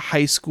it's like a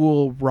high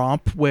school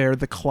romp where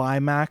the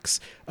climax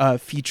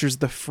features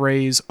the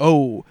phrase,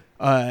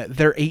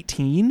 they're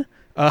 18,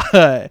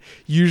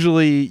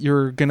 usually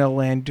you're gonna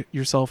land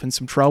yourself in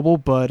some trouble,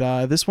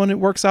 but this one, it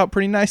works out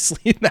pretty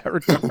nicely in that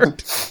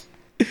regard.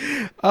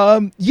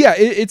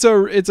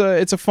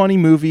 It's a funny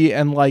movie,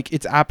 and like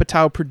it's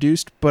Apatow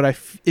produced, but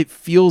it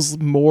feels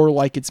more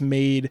like it's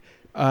made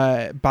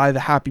by the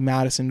Happy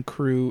Madison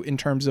crew in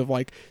terms of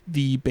like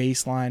the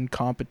baseline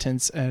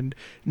competence, and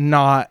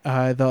not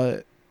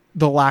the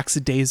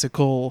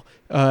lackadaisical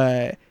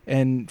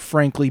and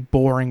frankly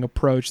boring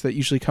approach that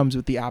usually comes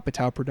with the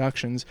Apatow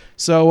productions.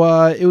 So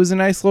it was a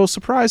nice little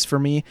surprise for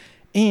me,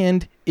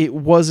 and it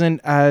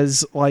wasn't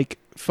as like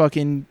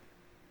fucking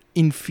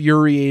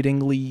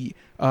infuriatingly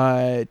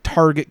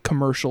Target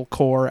commercial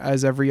core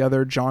as every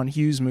other John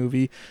Hughes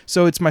movie.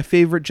 So it's my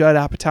favorite Judd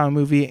Apatow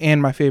movie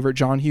and my favorite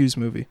John Hughes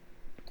movie.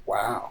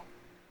 Wow.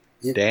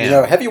 Damn. You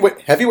know,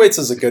 Heavyweights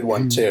is a good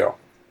one too.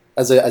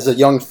 As a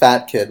young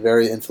fat kid,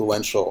 very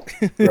influential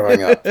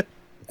growing up.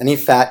 Any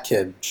fat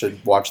kid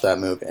should watch that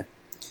movie.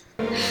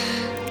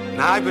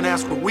 Now I've been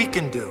asked what we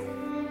can do.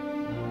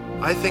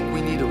 I think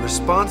we need a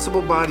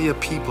responsible body of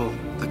people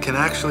that can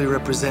actually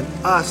represent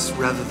us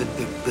rather than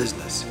big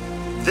business.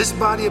 This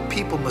body of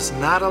people must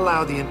not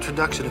allow the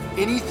introduction of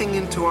anything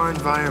into our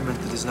environment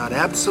that is not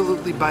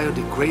absolutely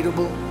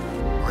biodegradable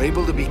or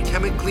able to be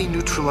chemically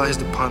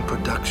neutralized upon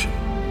production.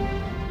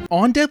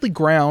 On Deadly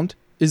Ground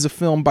is a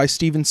film by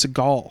Steven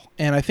Seagal,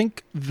 and I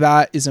think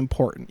that is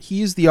important.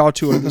 He is the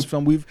auteur of this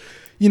film. We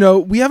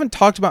haven't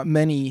talked about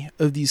many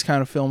of these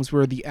kind of films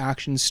where the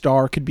action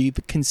star could be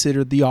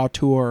considered the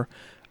auteur,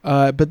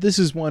 but this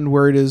is one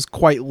where it is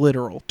quite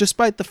literal,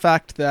 despite the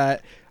fact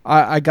that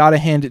I gotta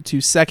hand it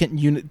to second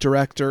unit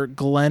director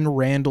Glenn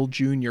Randall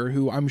Jr.,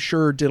 who I'm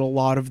sure did a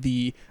lot of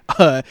the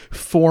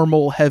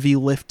formal heavy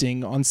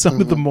lifting on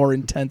some of the more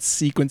intense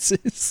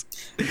sequences.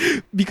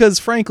 Because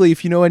frankly,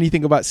 if you know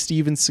anything about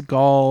Steven Seagal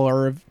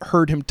or have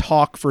heard him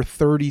talk for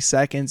 30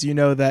 seconds, you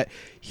know that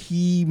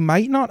he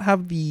might not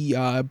have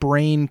the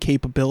brain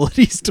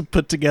capabilities to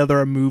put together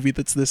a movie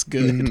that's this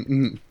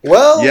good.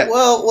 Well,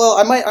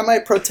 I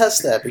might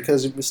protest that,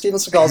 because Steven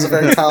Seagal is a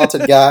very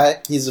talented guy.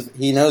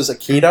 He knows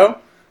Aikido.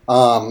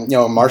 A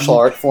martial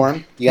art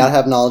form. You gotta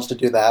have knowledge to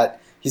do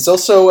that. He's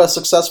also a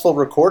successful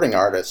recording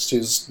artist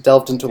who's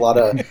delved into a lot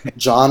of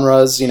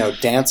genres,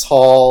 dance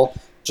hall,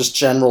 just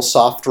general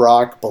soft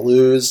rock,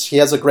 blues. He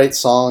has a great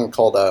song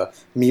called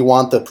Me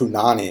Want the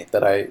Punani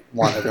that I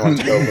want everyone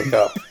to go look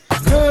up.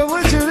 Girl,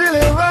 what you really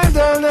want,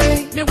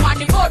 darling? Me want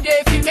the good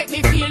day if you make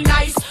me feel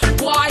nice.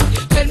 Why?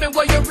 Tell me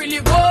what you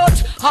really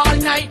want all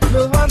night.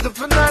 Me want the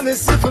Punani,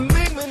 see for me.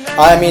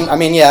 I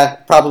mean, yeah,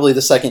 probably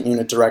the second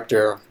unit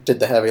director did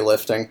the heavy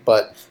lifting,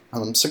 but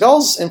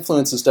Seagal's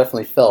influence is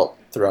definitely felt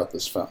throughout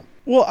this film.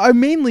 Well, I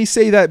mainly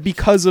say that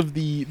because of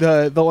the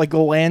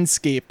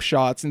landscape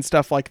shots and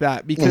stuff like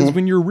that, because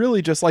when you're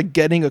really just like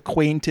getting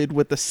acquainted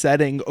with the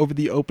setting over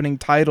the opening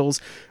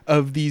titles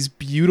of these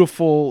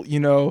beautiful,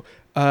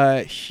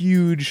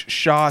 huge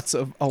shots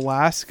of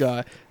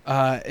Alaska,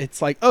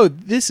 it's like, oh,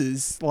 this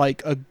is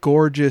like a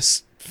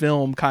gorgeous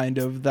film kind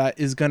of that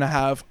is gonna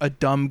have a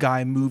dumb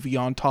guy movie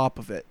on top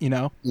of it,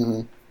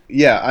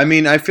 Yeah, I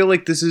mean, I feel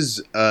like this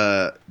is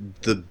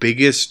the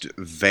biggest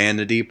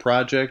vanity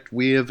project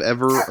we have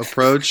ever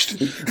approached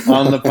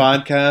on the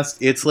podcast.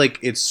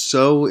 It's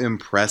so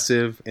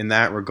impressive in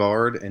that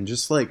regard, and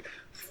just like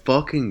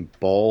fucking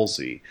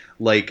ballsy.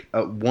 Like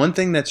one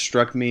thing that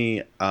struck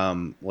me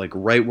like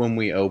right when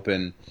we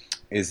open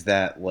is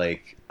that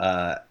like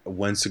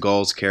when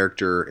Seagal's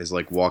character is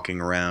like walking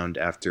around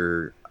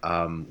after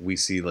we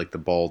see like the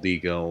bald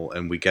eagle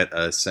and we get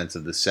a sense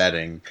of the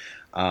setting,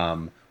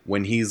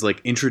 when he's like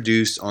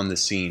introduced on the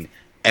scene,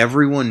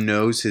 everyone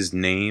knows his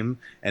name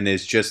and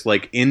is just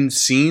like in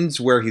scenes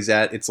where he's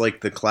at. It's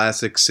like the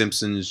classic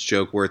Simpsons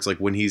joke where it's like,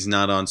 when he's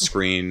not on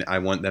screen, I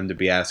want them to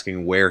be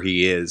asking where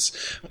he is.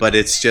 But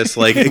it's just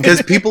like,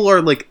 because people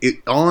are like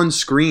on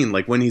screen,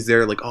 like when he's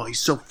there, like, oh, he's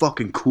so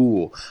fucking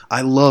cool,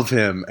 I love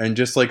him, and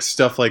just like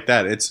stuff like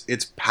that.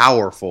 It's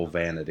powerful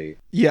vanity.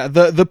 Yeah,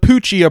 the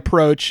Poochie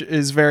approach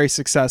is very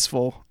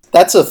successful.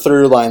 That's a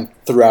through line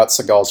throughout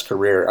Seagal's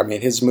career. I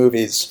mean, his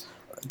movies,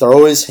 they're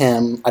always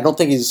him. I don't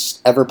think he's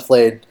ever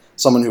played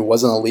someone who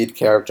wasn't a lead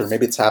character.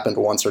 Maybe it's happened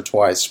once or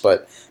twice,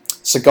 but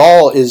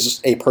Seagal is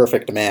a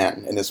perfect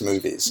man in his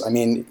movies. I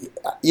mean,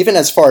 even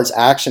as far as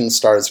action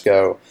stars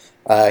go,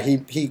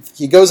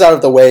 he goes out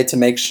of the way to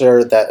make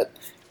sure that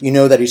you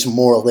know that he's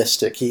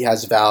moralistic. He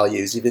has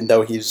values, even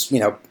though he's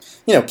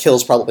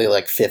kills probably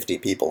like 50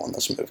 people in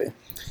this movie.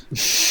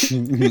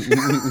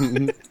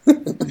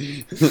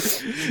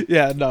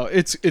 Yeah, no,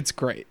 it's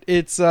great.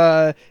 It's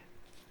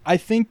I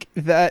think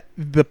that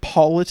the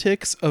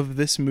politics of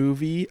this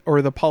movie,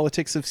 or the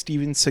politics of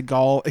Steven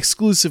Seagal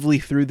exclusively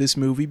through this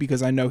movie,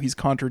 because I know he's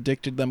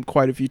contradicted them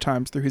quite a few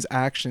times through his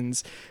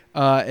actions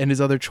and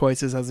his other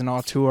choices as an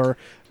auteur,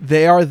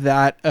 they are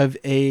that of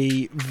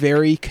a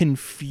very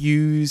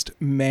confused,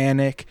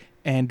 manic,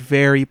 and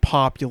very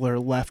popular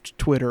left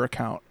Twitter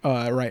account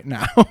right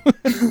now.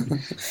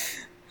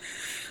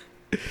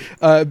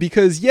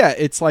 Because, yeah,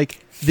 it's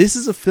like, this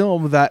is a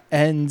film that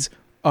ends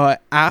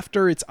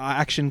after its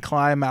action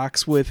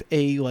climax with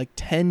a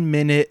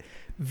 10-minute,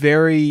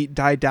 very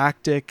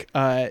didactic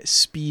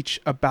speech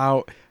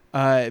about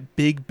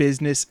big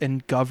business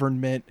and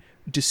government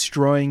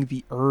destroying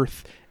the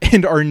earth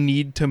and our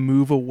need to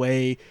move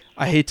away.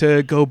 I hate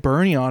to go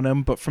Bernie on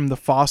him, but from the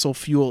fossil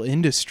fuel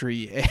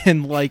industry.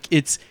 And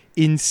it's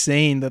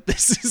insane that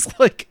this is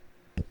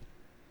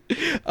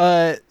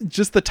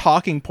just the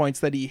talking points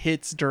that he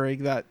hits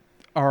during that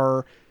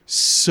are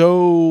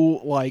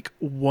so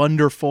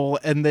wonderful,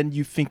 and then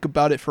you think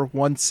about it for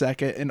 1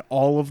 second and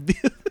all of the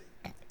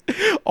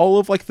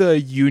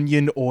the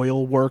union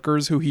oil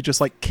workers who he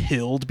just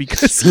killed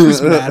because he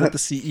was mad at the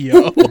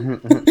CEO.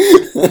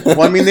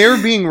 Well, I mean, they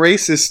were being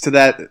racist to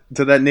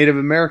that Native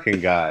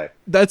American guy.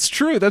 That's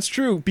true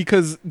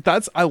because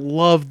I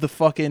love the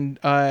fucking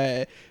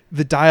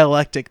the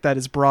dialectic that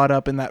is brought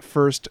up in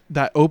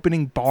that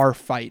opening bar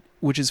fight,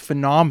 which is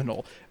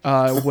phenomenal,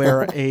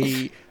 where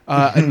a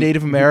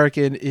Native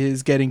American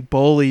is getting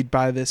bullied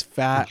by this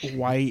fat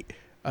white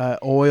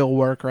oil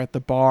worker at the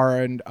bar,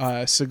 and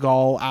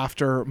Seagal,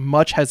 after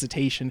much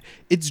hesitation,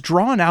 it's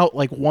drawn out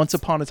like Once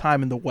Upon a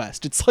Time in the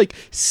West. It's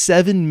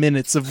 7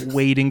 minutes of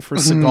waiting for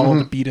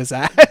Seagal to beat his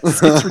ass.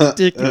 It's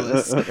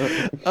ridiculous.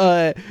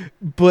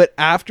 But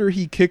after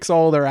he kicks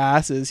all their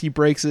asses, he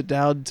breaks it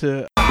down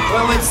to,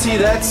 Well, let's see,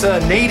 that's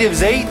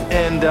natives 8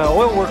 and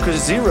oil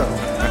workers 0.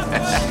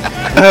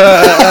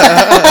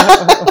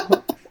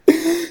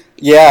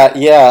 Yeah.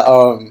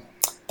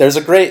 There's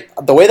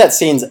the way that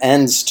scene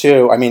ends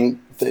too. I mean,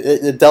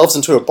 it delves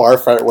into a bar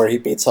fight where he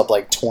beats up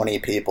 20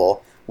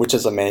 people, which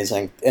is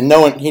amazing. And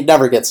he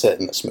never gets hit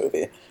in this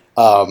movie.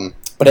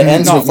 But it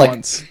ends with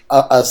what's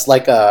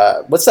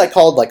that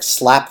called?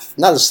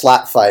 Not a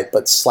slap fight,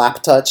 but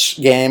slap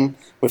touch game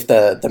with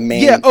the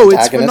main antagonist.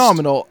 It's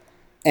phenomenal.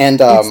 And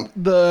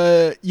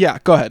go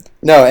ahead.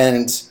 No,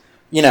 and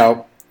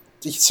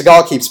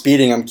Seagal keeps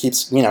beating him,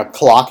 keeps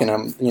clocking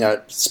him,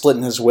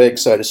 splitting his wig,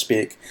 so to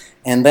speak.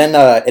 And then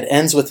it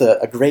ends with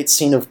a great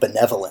scene of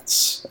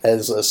benevolence,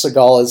 as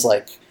Seagal is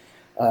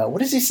what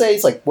does he say?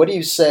 He's what do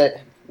you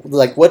say?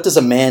 What does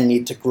a man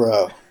need to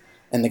grow?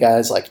 And the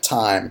guy's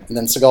time. And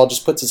then Seagal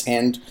just puts his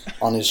hand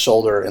on his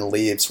shoulder and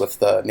leaves with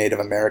the Native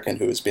American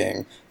who is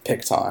being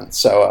picked on.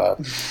 So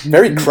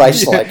very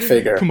Christ-like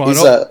figure. Come on.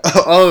 He's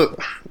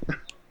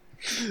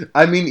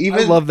I mean,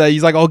 I love that.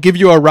 He's I'll give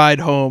you a ride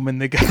home.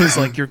 And the guy's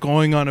you're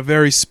going on a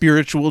very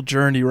spiritual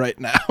journey right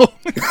now.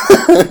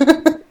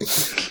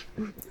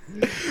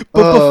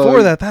 But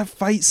before that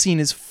fight scene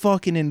is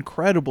fucking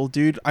incredible,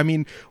 dude. I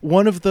mean,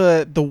 one of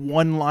the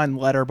one-line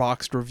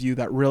Letterboxd review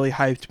that really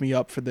hyped me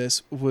up for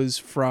this was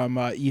from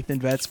Ethan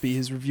Vetsby.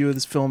 His review of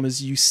this film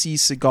is, you see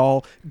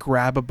Seagal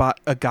grab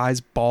a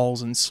guy's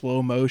balls in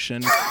slow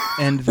motion,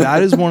 and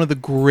that is one of the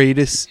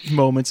greatest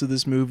moments of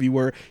this movie,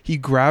 where he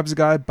grabs a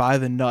guy by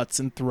the nuts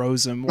and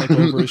throws him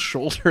over his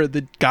shoulder.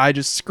 The guy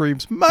just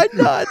screams, "My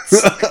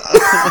nuts!"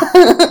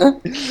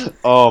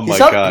 Oh my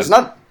god! He's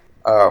not.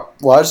 Well,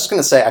 I was just going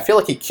to say, I feel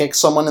like he kicks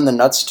someone in the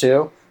nuts,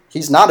 too.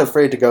 He's not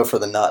afraid to go for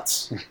the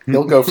nuts.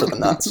 He'll go for the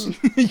nuts.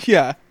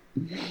 Yeah.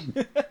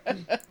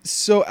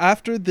 So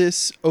after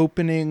this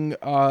opening,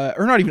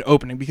 or not even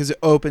opening, because it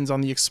opens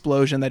on the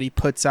explosion that he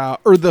puts out,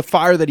 or the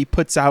fire that he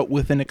puts out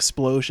with an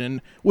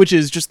explosion, which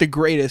is just the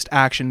greatest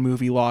action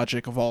movie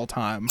logic of all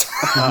time.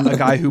 A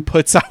guy who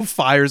puts out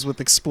fires with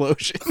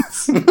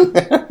explosions.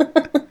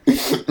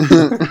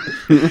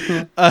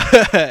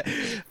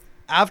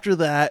 After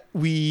that,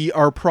 we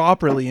are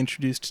properly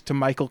introduced to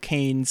Michael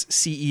Caine's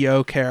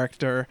CEO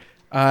character.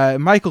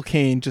 Michael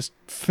Caine, just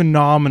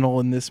phenomenal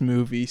in this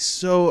movie.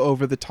 So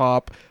over the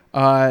top,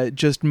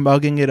 just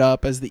mugging it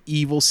up as the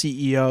evil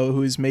CEO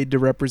who is made to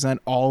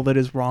represent all that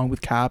is wrong with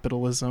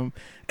capitalism.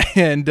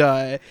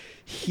 And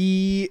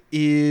he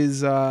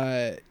needs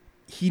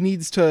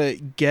to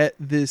get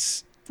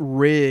this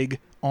rig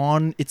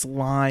on its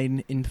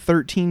line in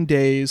 13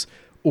 days,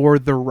 or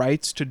the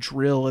rights to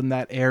drill in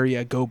that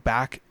area go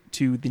back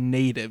to the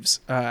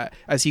natives,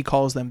 as he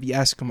calls them, the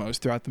Eskimos,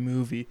 throughout the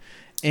movie.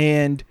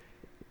 And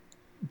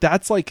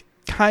that's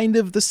kind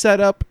of the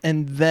setup.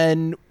 And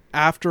then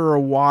after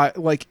a while,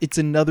 it's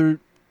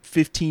another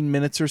 15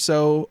 minutes or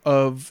so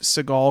of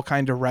Seagal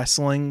kind of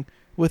wrestling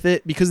with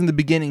it, because in the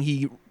beginning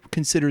he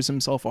considers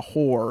himself a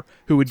whore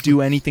who would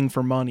do anything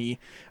for money,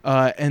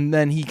 and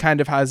then he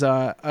kind of has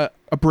a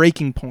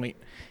breaking point,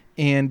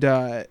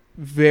 and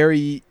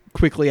very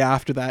quickly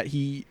after that,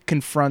 he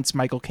confronts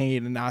Michael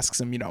Caine and asks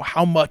him,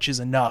 how much is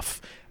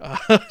enough?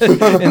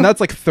 And that's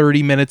like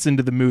 30 minutes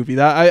into the movie.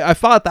 That I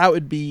thought that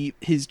would be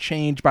his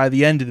change by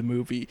the end of the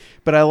movie,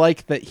 but I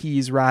like that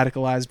he's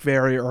radicalized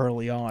very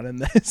early on in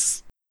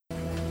this.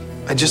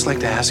 I'd just like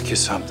to ask you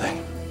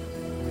something.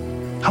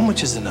 How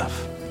much is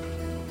enough?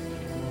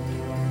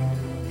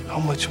 How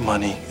much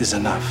money is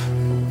enough?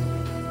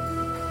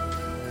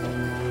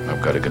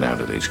 I've got to get out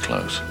of these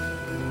clothes.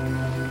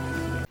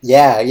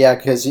 Yeah,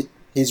 because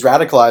he's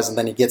radicalized and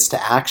then he gets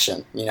to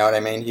action. You know what I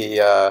mean?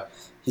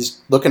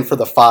 He's looking for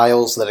the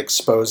files that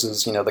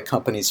exposes, the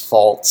company's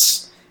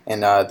faults.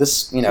 And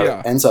this,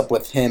 ends up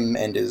with him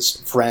and his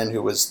friend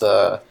who was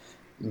the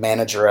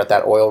manager at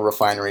that oil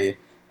refinery,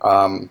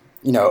 an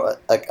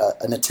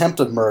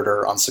attempted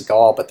murder on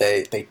Seagal, but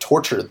they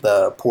tortured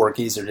the poor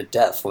geezer to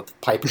death with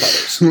pipe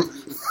cutters.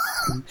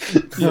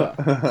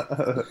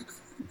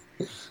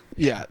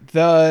 Yeah,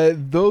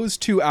 those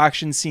two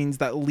action scenes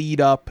that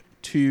lead up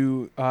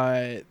to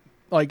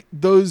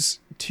those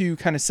two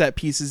kind of set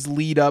pieces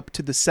lead up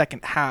to the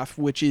second half,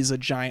 which is a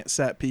giant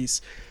set piece.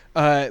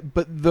 But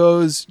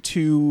those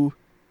two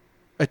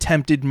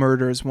attempted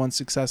murders, once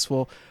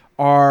successful,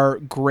 are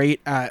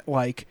great at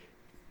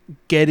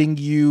getting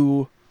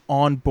you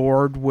on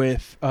board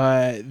with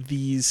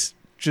these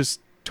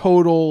just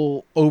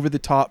total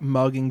over-the-top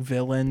mugging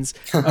villains.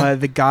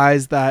 The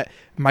guys that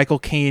Michael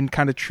Caine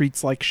kind of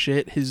treats like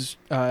shit, his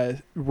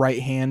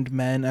right-hand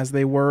men as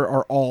they were,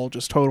 are all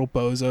just total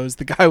bozos.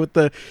 The guy with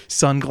the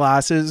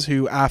sunglasses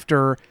who,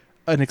 after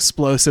an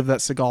explosive that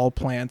Seagal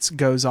plants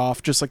goes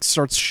off, just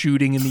starts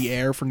shooting in the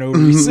air for no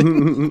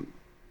reason.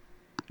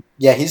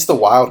 Yeah, he's the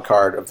wild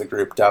card of the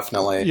group,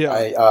 definitely.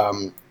 Yeah.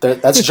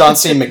 That's John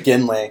C.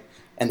 McGinley,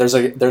 and there's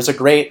a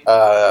great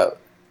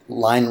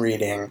line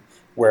reading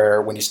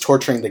where when he's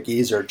torturing the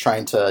geezer,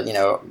 trying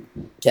to,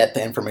 get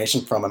the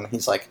information from him,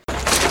 he's like,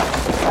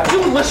 "Have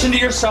you listened to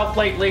yourself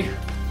lately?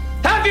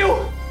 Have you?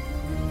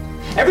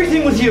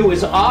 Everything with you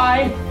is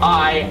I.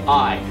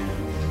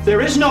 There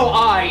is no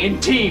I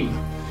in team.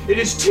 It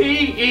is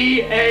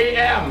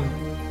TEAM.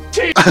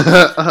 Team."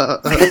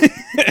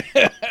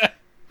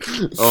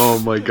 Oh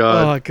my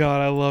god. Oh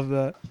god, I love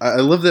that. I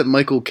love that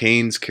Michael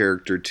Caine's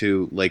character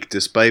too,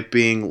 despite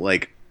being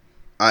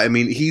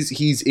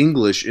he's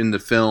English in the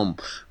film,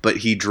 but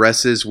he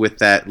dresses with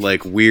that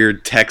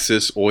weird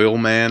Texas oil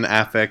man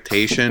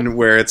affectation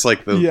where it's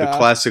the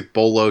classic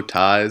bolo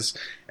ties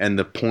and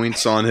the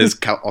points on his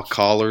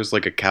collars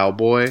like a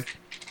cowboy.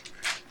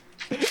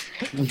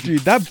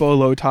 Dude, that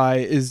bolo tie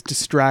is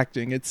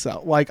distracting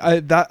itself.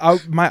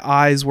 My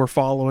eyes were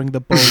following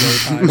the bolo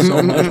tie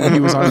so much when he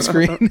was on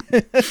screen.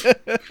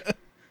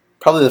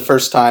 probably the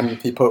first time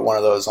he put one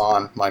of those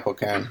on, Michael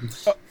Caine.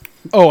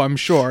 Oh, I'm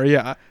sure,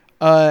 yeah.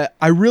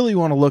 I really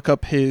want to look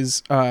up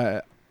his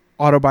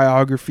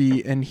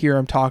autobiography and hear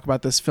him talk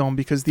about this film,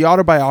 because the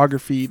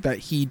autobiography that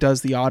he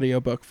does the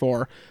audiobook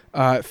for,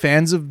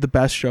 fans of The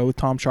Best Show with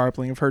Tom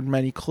Sharpling have heard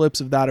many clips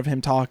of that, of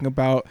him talking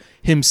about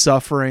him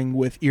suffering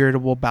with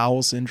irritable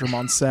bowel syndrome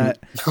on set,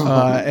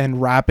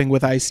 and rapping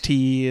with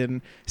Ice-T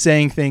and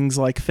saying things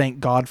like,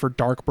 "Thank God for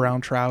dark brown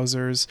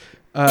trousers."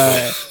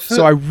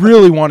 So I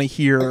really want to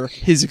hear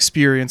his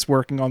experience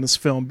working on this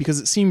film, because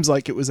it seems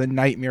like it was a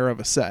nightmare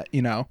of a set,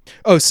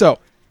 Oh, so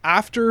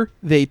after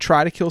they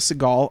try to kill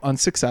Seagal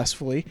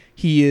unsuccessfully,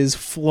 he is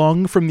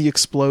flung from the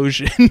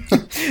explosion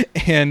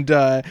and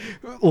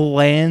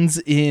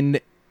lands in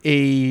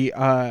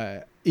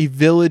a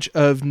village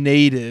of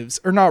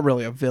natives, or not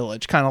really a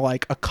village, kind of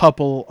like a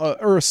couple,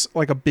 or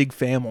like a big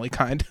family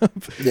kind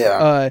of.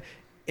 Yeah.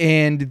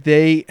 And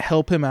they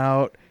help him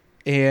out,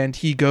 and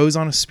he goes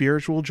on a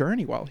spiritual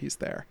journey while he's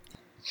there.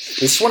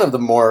 It's one of the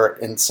more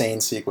insane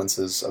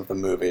sequences of the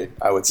movie,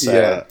 I would say.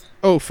 Yeah.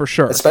 Oh, for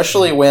sure.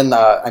 Especially when,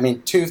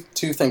 two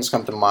things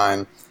come to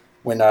mind.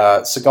 When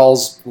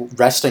Seagal's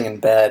resting in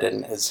bed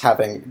and is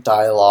having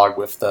dialogue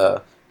with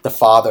the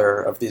father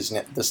of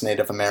this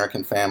Native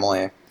American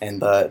family,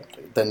 and the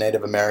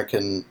Native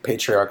American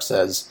patriarch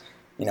says,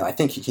 "I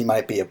think he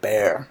might be a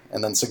bear."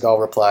 And then Seagal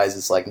replies,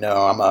 "It's like,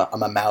 no,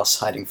 I'm a mouse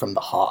hiding from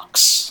the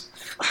hawks."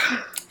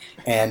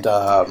 And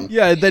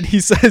then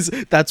he says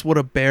that's what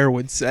a bear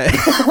would say.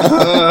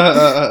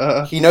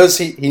 He knows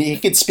he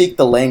could speak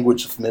the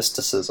language of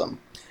mysticism.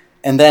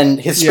 And then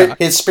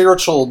his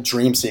spiritual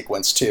dream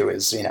sequence too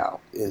is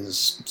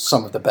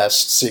some of the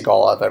best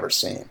Seagal I've ever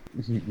seen.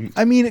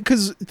 I mean,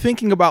 because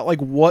thinking about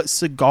what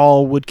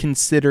Seagal would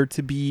consider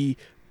to be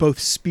both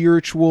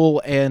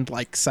spiritual and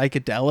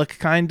psychedelic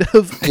kind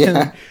of,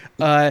 Yeah.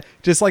 and,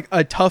 just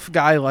a tough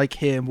guy like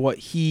him, what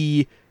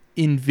he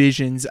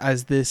envisions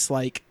as this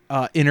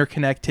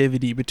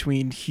interconnectivity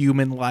between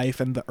human life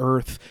and the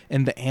earth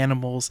and the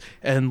animals,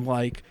 and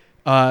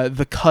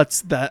the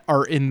cuts that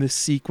are in this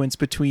sequence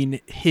between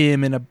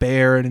him and a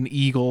bear and an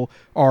eagle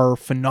are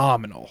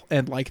phenomenal.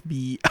 And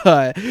the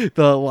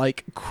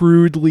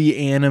crudely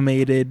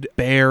animated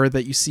bear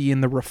that you see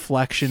in the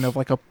reflection of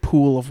a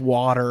pool of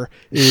water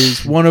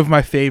is one of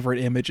my favorite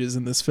images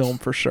in this film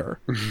for sure.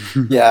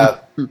 Yeah.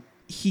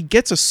 he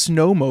gets a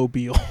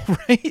snowmobile,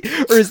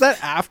 right? Or is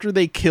that after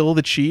they kill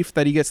the chief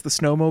that he gets the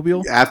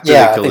snowmobile? After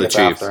they kill the chief.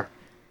 After.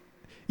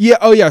 Yeah.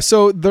 Oh, yeah.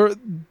 So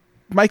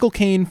Michael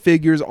Caine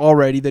figures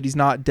already that he's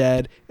not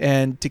dead,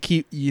 and to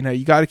keep,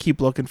 you got to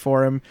keep looking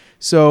for him.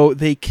 So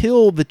they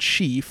kill the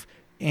chief,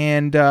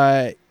 and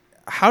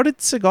how did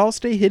Seagal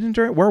stay hidden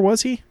during? Where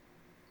was he?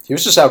 He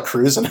was just out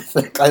cruising, I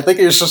think. I think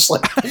he was just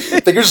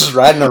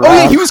riding around. Oh,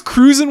 yeah, he was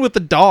cruising with the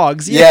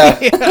dogs. Yeah.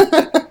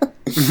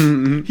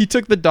 He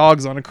took the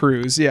dogs on a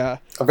cruise, yeah.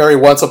 A very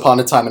Once Upon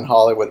a Time in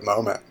Hollywood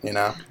moment,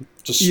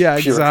 Just yeah,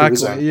 pure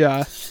exactly. cruising.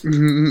 Yeah.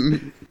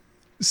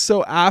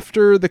 So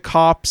after the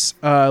cops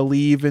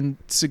leave and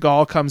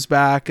Seagal comes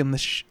back and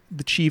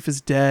the chief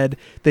is dead,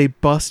 they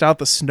bust out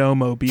the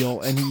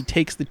snowmobile and he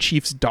takes the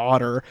chief's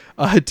daughter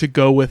to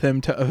go with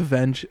him to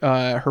avenge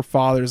her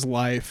father's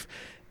life.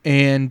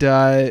 And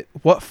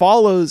what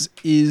follows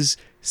is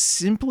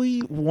simply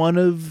one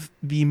of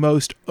the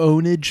most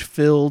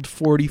ownage-filled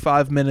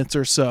 45 minutes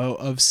or so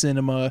of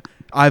cinema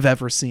I've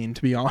ever seen,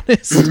 to be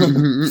honest.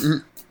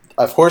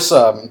 Of course,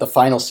 the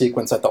final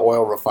sequence at the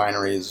oil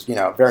refinery is,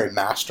 very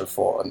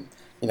masterful and,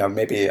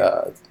 maybe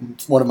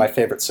one of my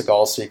favorite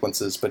Seagal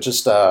sequences. But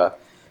just, I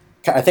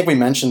think we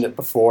mentioned it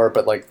before,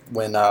 but like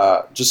when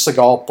just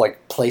Seagal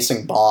like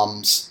placing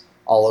bombs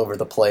all over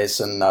the place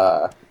and,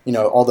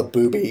 all the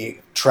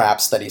booby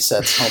traps that he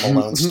sets Home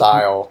Alone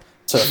style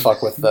to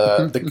fuck with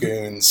the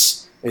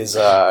goons is,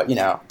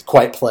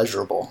 quite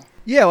pleasurable.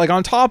 Yeah, like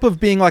on top of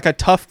being like a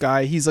tough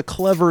guy, he's a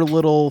clever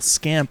little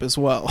scamp as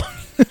well.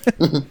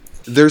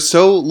 They're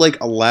so like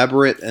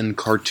elaborate and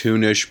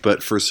cartoonish,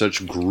 but for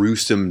such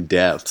gruesome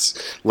deaths.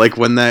 Like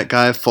when that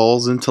guy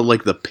falls into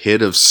like the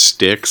pit of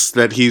sticks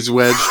that he's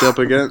wedged up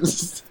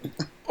against.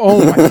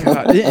 Oh my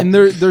god! And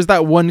there's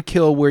that one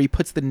kill where he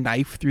puts the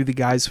knife through the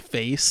guy's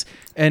face,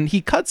 and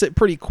he cuts it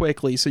pretty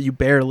quickly, so you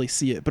barely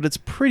see it, but it's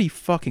pretty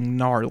fucking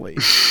gnarly.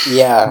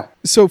 Yeah.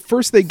 So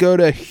first they go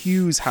to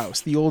Hugh's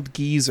house, the old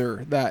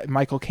geezer that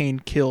Michael Caine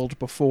killed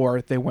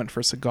before they went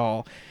for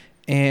Seagal,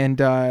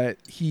 and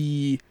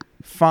he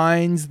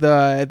finds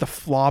the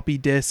floppy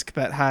disk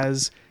that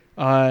has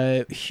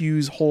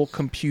Hugh's whole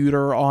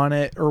computer on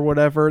it or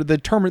whatever. The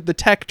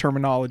tech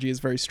terminology is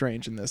very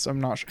strange in this.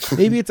 I'm not sure.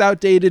 Maybe it's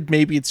outdated.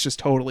 Maybe it's just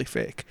totally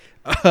fake.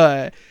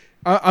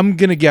 I'm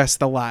gonna guess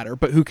the latter,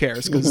 but who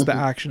cares? Because the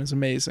action is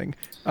amazing.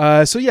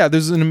 So yeah,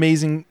 there's an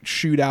amazing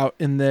shootout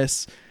in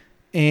this,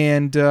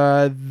 and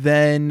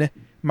then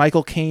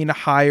Michael Caine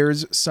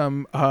hires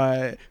some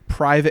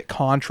private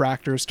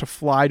contractors to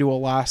fly to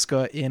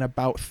Alaska in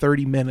about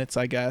 30 minutes,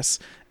 I guess,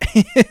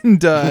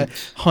 and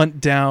hunt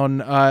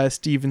down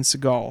Steven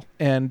Seagal,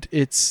 and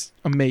it's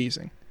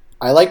amazing.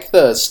 I like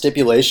the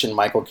stipulation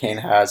Michael Caine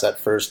has at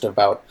first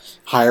about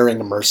hiring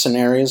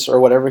mercenaries or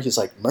whatever. He's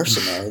like,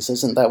 mercenaries?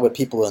 Isn't that what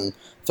people in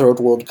third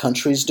world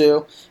countries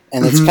do?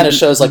 And it kind of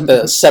shows like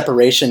the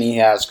separation he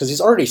has, because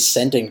he's already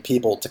sending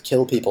people to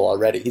kill people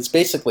already. He's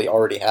basically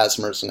already has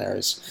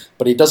mercenaries,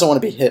 but he doesn't want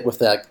to be hit with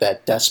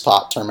that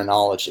despot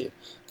terminology,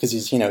 because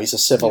he's a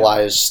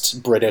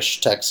civilized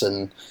British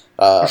Texan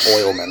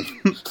oilman.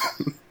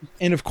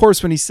 And of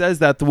course, when he says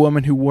that, the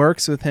woman who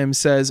works with him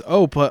says,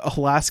 "Oh, but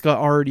Alaska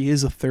already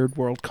is a third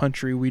world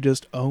country. We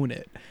just own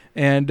it."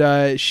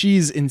 And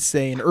she's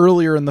insane.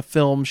 Earlier in the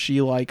film,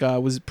 she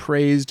was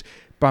praised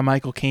by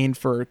Michael Caine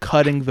for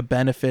cutting the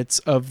benefits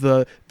of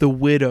the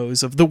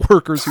widows of the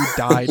workers who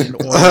died in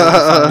oil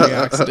refinery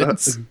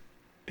accidents.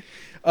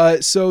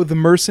 So the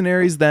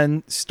mercenaries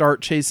then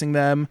start chasing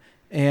them,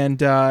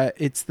 and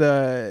it's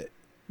the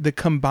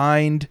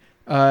combined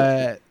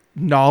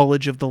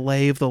knowledge of the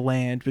lay of the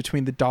land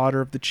between the daughter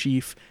of the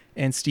chief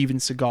and Steven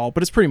Seagal,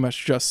 but it's pretty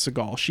much just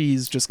Seagal.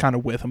 She's just kind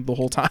of with him the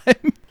whole time.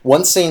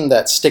 One scene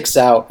that sticks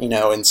out, in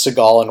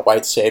Seagal and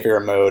white savior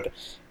mode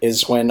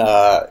is when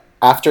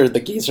after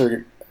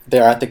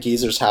they're at the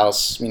geezer's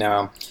house,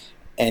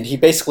 and he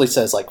basically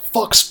says like,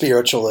 "Fuck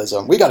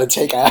spiritualism, we got to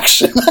take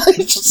action."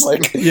 It's just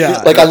like,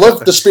 yeah, like I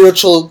love the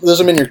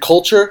spiritualism in your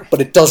culture, but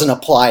it doesn't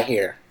apply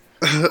here.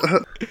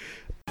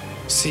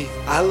 See,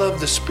 I love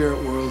the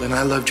spirit world and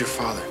I loved your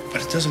father,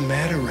 but it doesn't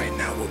matter right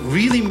now. What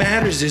really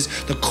matters is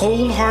the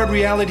cold, hard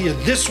reality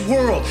of this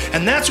world,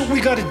 and that's what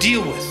we got to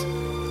deal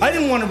with. I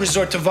didn't want to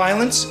resort to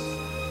violence.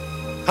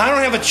 I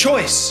don't have a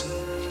choice,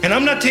 and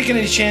I'm not taking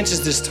any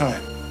chances this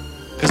time,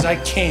 because I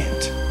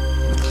can't.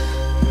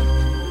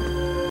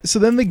 So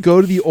then they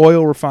go to the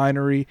oil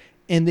refinery,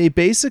 and they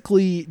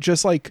basically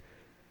just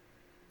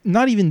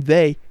not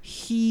even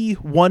he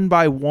one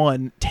by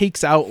one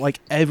takes out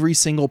every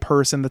single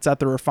person that's at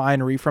the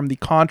refinery, from the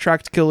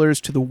contract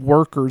killers to the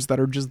workers that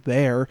are just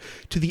there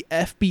to the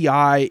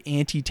FBI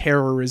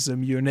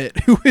anti-terrorism unit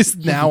who is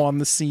now on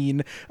the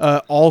scene,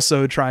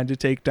 also trying to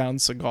take down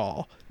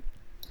Seagal.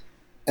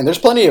 And there's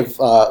plenty of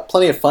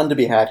fun to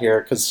be had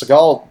here, because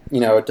Seagal,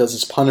 does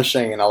his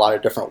punishing in a lot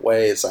of different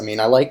ways. I mean,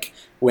 I like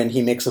when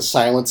he makes a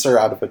silencer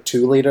out of a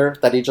 2-liter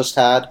that he just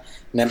had,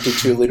 an empty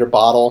 2-liter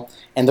bottle.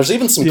 And there's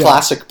even some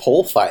classic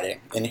pole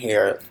fighting in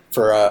here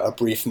for a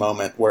brief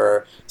moment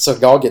where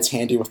Seagal gets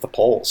handy with the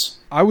poles.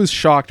 I was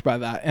shocked by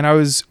that, and I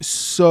was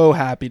so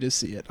happy to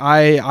see it.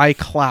 I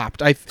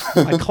clapped. I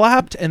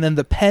clapped, and then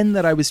the pen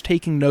that I was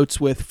taking notes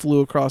with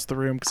flew across the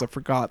room because I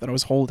forgot that I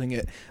was holding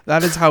it.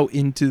 That is how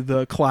into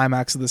the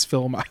climax of this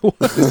film I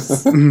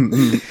was.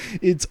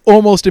 It's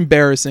almost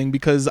embarrassing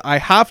because I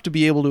have to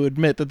be able to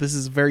admit that this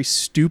is a very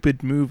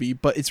stupid movie,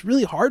 but it's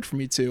really hard for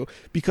me to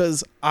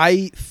because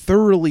I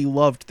thoroughly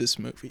loved this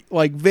movie,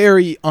 like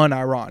very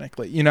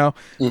unironically, you know?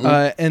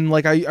 And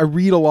like I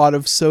read a lot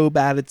of so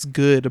bad it's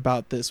good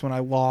about this when I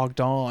logged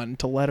on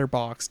to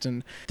Letterboxd,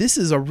 and this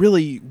is a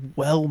really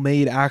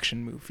well-made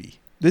action movie.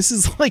 This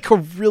is like a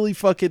really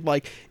fucking,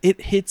 like,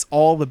 it hits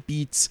all the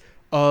beats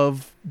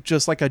of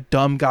just like a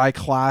dumb guy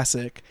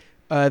classic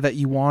that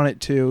you want it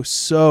to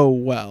so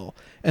well.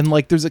 And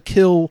like there's a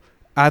kill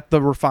at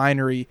the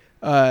refinery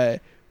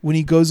when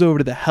he goes over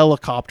to the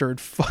helicopter and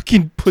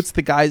fucking puts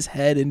the guy's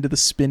head into the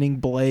spinning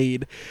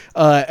blade.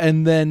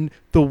 And then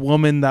the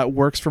woman that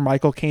works for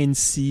Michael Caine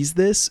sees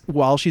this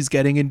while she's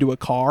getting into a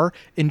car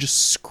and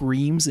just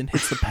screams and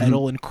hits the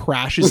pedal and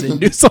crashes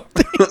into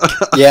something.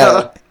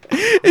 Yeah.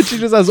 And she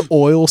just has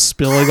oil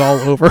spilling all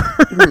over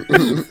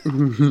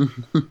her.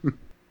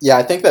 Yeah,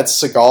 I think that's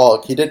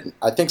Seagal.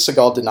 I think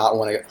Seagal did not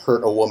want to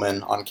hurt a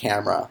woman on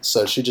camera,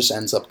 so she just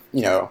ends up,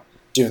 you know,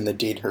 doing the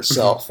deed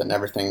herself, and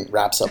everything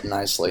wraps up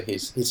nicely.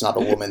 He's not a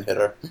woman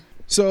hitter.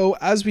 So,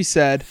 as we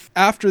said,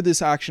 after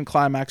this action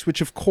climax, which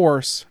of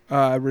course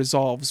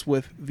resolves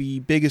with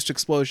the biggest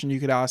explosion you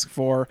could ask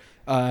for,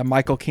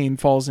 Michael Caine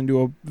falls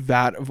into a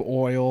vat of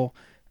oil.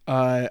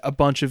 A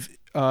bunch of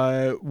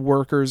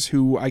workers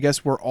who I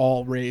guess were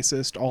all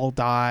racist all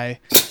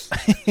die.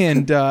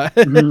 And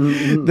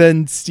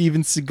then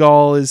Steven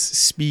Seagal is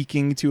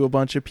speaking to a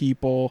bunch of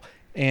people,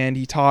 and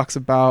he talks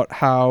about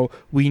how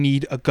we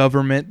need a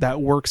government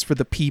that works for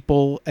the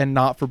people and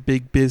not for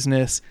big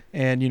business,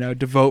 and, you know,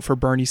 to vote for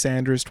Bernie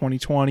Sanders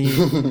 2020.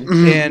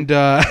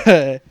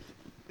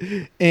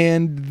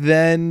 And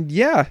then,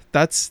 yeah,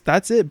 that's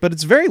it. But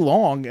it's very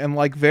long, and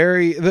like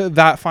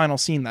that final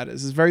scene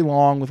is very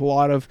long with a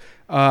lot of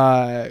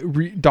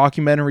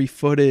documentary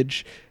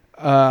footage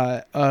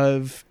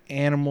of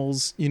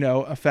animals, you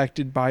know,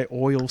 affected by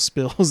oil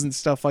spills and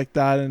stuff like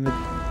that. And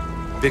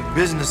Big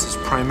business is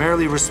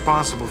primarily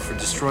responsible for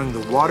destroying the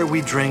water we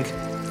drink,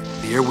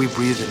 the air we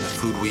breathe, and the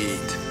food we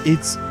eat.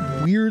 It's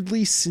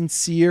weirdly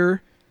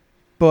sincere,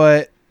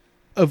 but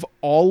of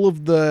all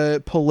of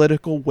the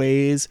political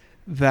ways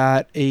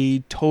that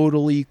a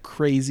totally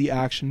crazy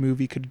action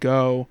movie could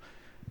go,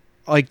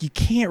 like, you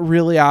can't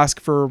really ask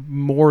for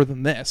more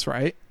than this,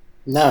 right?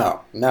 No,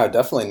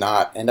 definitely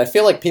not. And I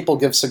feel like people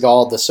give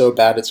Seagal the so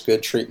bad it's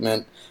good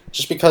treatment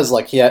just because,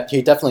 like, he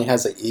definitely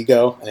has an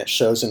ego, and it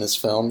shows in his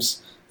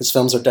films. His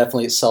films are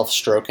definitely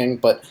self-stroking,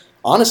 but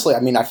honestly,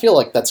 I mean, I feel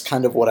like that's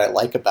kind of what I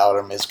like about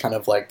him, is kind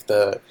of like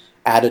the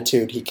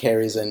attitude he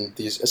carries in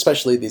these,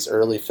 especially these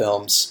early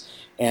films.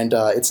 And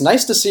it's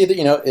nice to see that,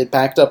 you know, it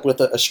backed up with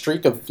a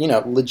streak of, you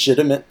know,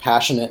 legitimate,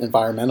 passionate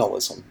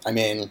environmentalism. I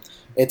mean,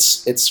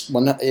 it's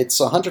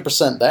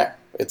 100% there.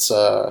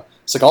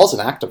 Seagal's an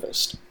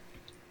activist.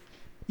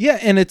 Yeah,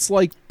 and it's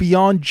like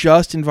beyond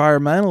just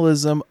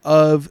environmentalism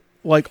of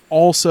like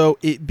also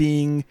it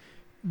being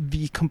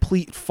the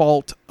complete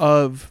fault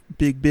of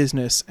big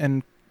business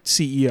and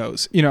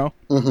CEOs, you know?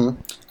 Mm-hmm.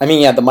 I mean,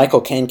 yeah, the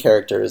Michael Caine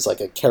character is like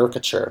a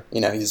caricature.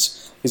 You know,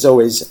 he's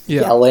always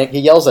yelling. He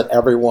yells at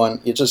everyone.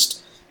 It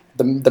just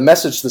the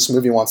message this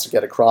movie wants to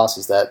get across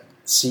is that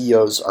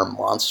CEOs are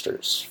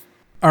monsters.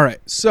 All right,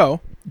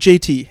 so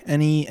JT,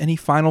 any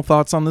final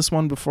thoughts on this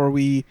one before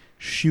we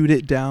shoot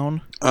it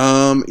down?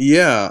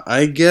 Yeah,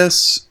 I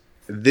guess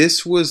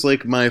this was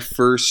like my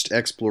first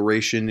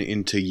exploration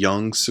into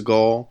young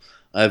Seagal.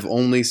 I've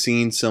only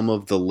seen some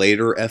of the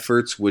later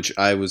efforts, which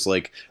I was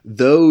like,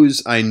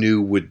 those I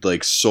knew would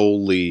like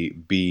solely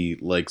be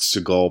like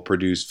Seagal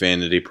produced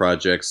vanity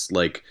projects,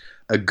 like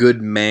A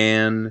Good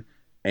Man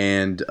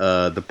and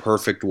The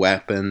Perfect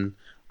Weapon,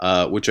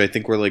 which I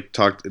think were like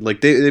talked,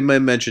 like they might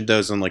have mentioned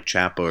those on like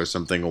Chapo or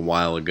something a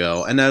while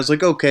ago. And I was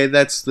like, okay,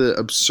 that's the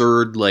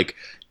absurd, like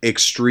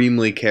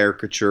extremely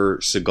caricature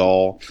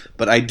Seagal.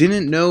 But I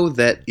didn't know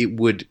that it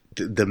would,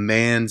 the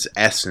man's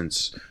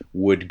essence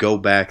would go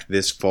back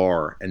this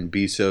far and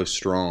be so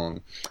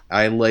strong.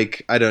 I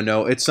don't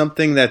know. It's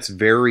something that's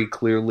very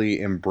clearly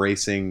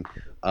embracing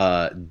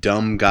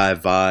dumb guy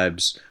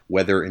vibes,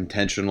 whether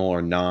intentional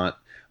or not.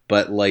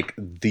 But like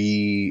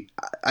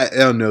I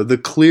don't know, the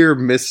clear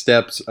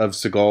missteps of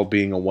Seagal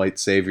being a white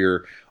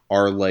savior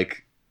are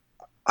like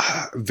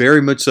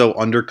very much so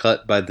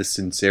undercut by the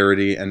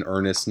sincerity and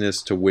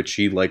earnestness to which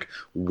he like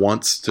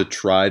wants to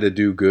try to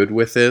do good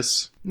with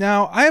this.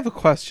 Now, I have a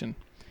question.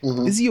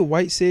 Mm-hmm. Is he a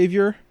white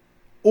savior,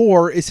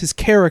 or is his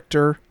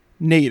character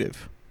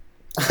native?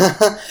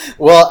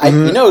 Well,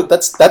 you know,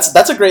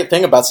 that's a great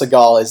thing about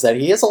Seagal, is that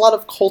he has a lot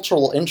of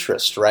cultural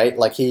interest, right?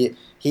 Like he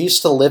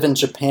used to live in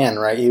Japan,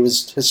 right? He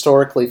was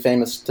historically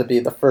famous to be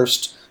the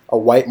first a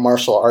white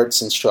martial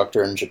arts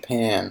instructor in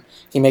Japan.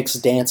 He makes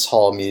dance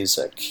hall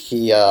music.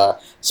 He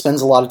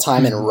spends a lot of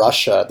time in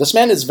Russia. This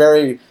man is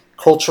very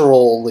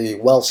culturally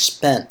well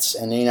spent,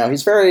 and you know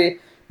he's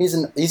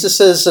a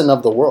citizen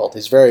of the world.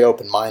 He's very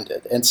open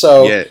minded, and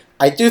so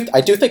I do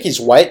think he's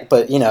white,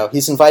 but you know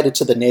he's invited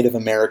to the Native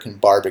American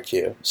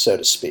barbecue, so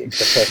to speak,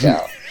 the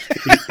cookout.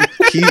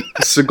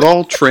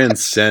 Seagal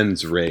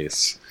transcends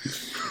race.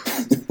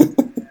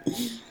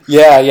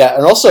 Yeah,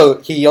 and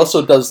also he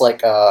also does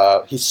like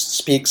he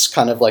speaks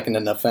kind of like in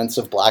an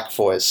offensive black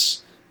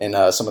voice in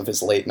some of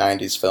his late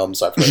 '90s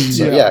films I've heard.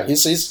 So yeah,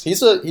 he's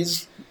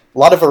a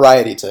lot of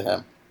variety to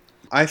him.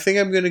 I think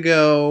I'm gonna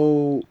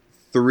go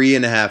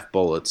 3.5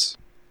 bullets.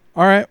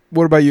 All right,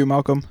 what about you,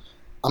 Malcolm?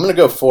 I'm gonna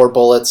go 4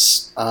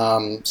 bullets.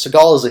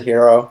 Seagal is a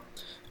hero.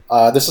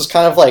 This is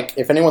kind of like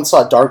if anyone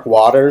saw Dark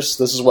Waters,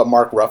 this is what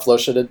Mark Ruffalo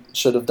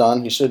should have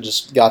done. He should have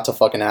just got to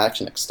fucking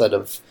action instead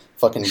of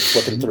fucking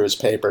flipping through his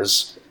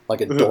papers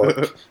like a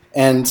dork.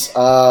 And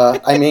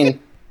I mean,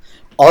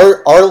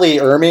 R. Lee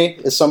Ermey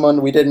is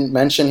someone we didn't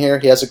mention here.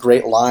 He has a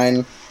great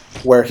line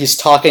where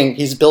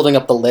he's building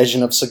up the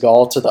legend of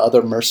Seagal to the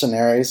other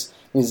mercenaries.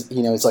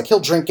 He's like, he'll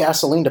drink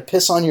gasoline to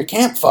piss on your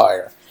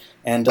campfire,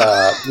 and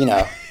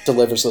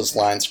delivers those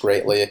lines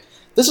greatly.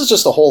 This is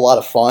just a whole lot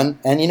of fun,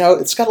 and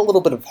it's got a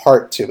little bit of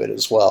heart to it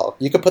as well.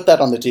 You could put that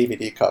on the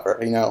DVD cover.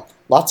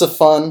 Lots of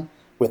fun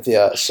with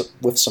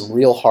some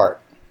real heart.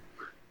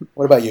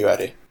 What about you,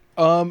 Eddie?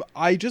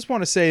 I just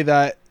want to say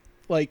that,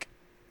 like,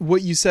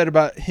 what you said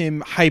about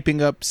him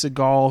hyping up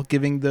Seagal,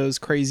 giving those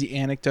crazy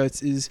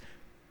anecdotes is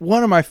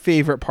one of my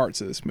favorite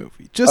parts of this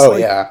movie.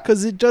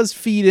 Because it does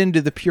feed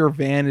into the pure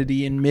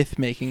vanity and myth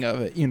making of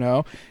it,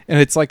 And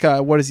it's like,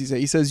 what does he say?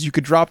 He says, you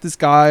could drop this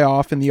guy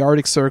off in the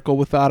Arctic Circle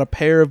without a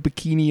pair of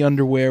bikini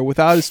underwear,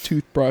 without his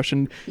toothbrush,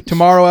 and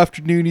tomorrow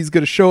afternoon he's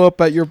going to show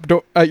up at your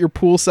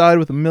poolside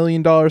with $1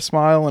 million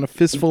smile and a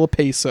fistful of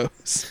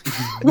pesos.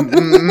 What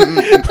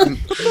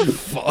the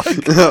fuck?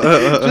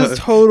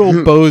 Just total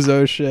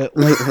bozo shit.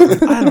 Like,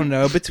 I don't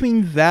know.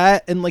 Between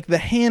that and like the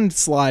hand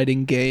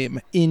sliding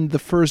game in the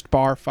first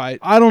bar fight.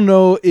 I don't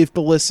know if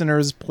the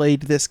listeners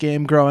played this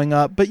game growing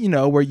up, but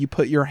where you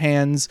put your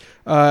hands,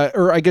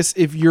 or I guess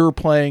if you're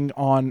playing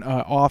on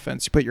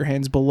offense, you put your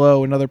hands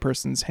below another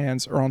person's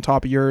hands or on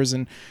top of yours,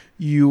 and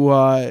you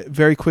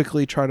very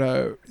quickly try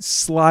to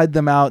slide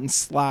them out and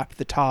slap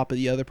the top of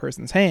the other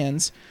person's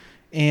hands.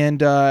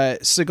 And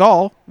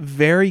Seagal,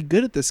 very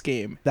good at this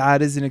game.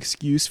 That is an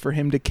excuse for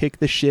him to kick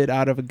the shit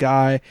out of a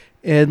guy,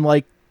 and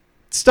like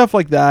stuff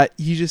like that.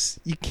 You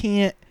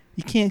can't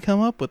come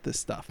up with this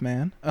stuff,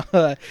 man.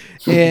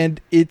 And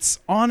it's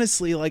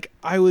honestly like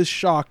I was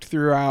shocked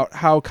throughout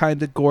how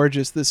kind of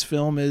gorgeous this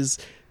film is.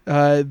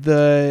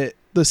 The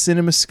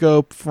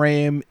CinemaScope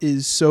frame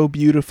is so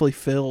beautifully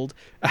filled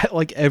at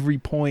like every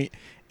point.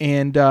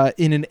 And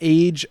in an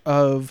age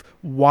of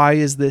why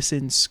is this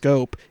in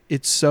scope,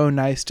 it's so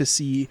nice to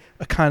see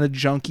a kind of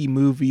junky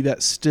movie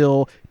that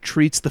still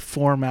treats the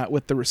format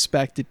with the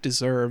respect it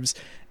deserves.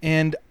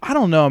 And I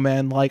don't know,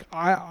 man, like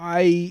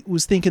I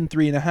was thinking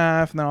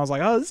 3.5, and then I was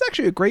like, oh, this is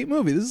actually a great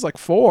movie. This is like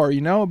 4, but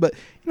you know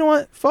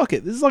what? Fuck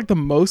it. This is like the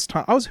most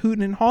time I was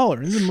hooting and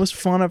hollering. This is the most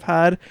fun I've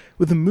had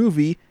with a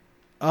movie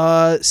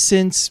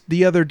since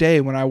the other day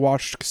when I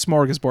watched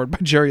Smorgasbord by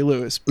Jerry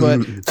Lewis.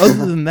 But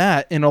other than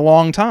that, in a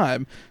long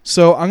time.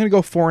 So I'm going to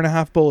go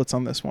 4.5 bullets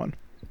on this one.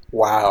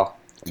 Wow.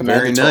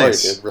 Very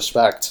nice. Dude.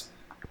 Respect.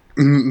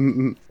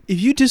 If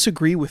you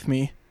disagree with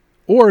me,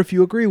 or if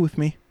you agree with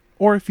me,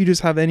 or if you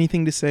just have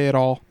anything to say at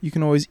all, you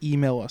can always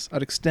email us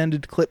at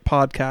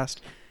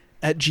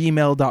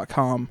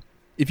extendedclippodcast@gmail.com.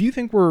 If you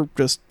think we're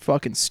just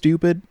fucking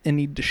stupid and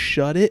need to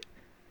shut it,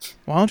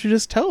 why don't you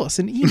just tell us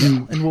an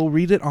email and we'll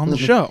read it on the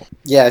show?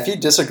 Yeah, if you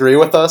disagree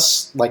with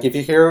us, like if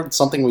you hear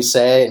something we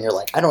say and you're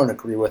like, I don't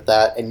agree with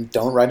that, and you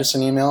don't write us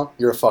an email,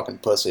 you're a fucking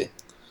pussy.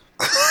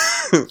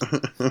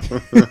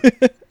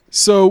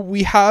 So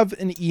we have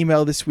an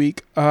email this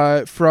week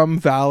from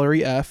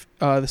Valerie F.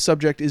 The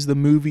subject is the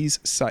movies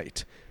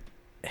site.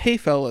 Hey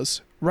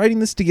fellas, writing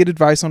this to get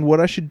advice on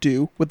what I should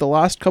do with the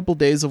last couple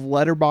days of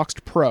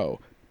Letterboxd Pro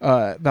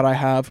that I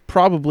have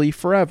probably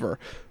forever.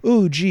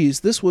 Ooh, geez,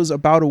 this was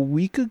about a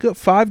week ago,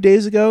 5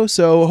 days ago,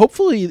 so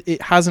hopefully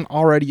it hasn't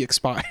already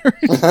expired.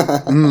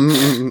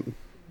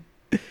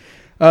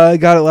 Got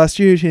it last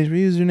year, changed my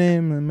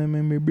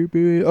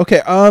username.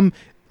 Okay,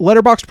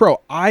 Letterboxd Pro.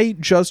 I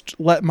just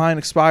let mine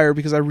expire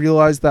because I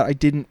realized that I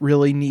didn't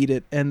really need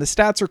it, and the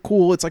stats are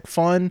cool. It's like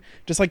fun,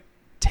 just like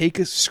take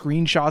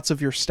screenshots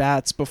of your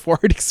stats before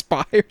it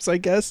expires, I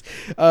guess.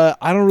 I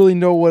don't really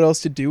know what else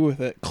to do with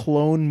it.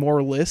 Clone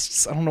more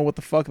lists? I don't know what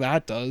the fuck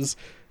that does.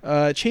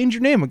 Change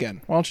your name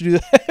again. Why don't you do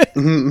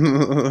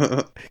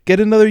that? Get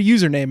another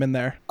username in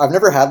there. I've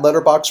never had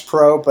Letterboxd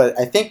Pro, but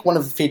I think one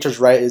of the features,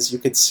 right, is you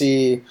could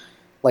see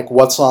like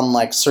what's on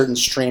like certain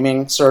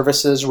streaming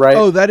services, right?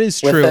 Oh, that is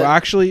true.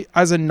 Actually,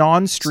 as a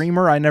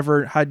non-streamer, I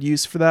never had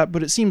use for that,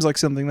 but it seems like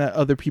something that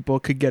other people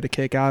could get a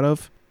kick out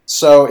of.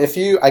 So if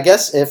you're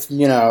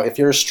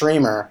a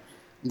streamer,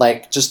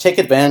 like just take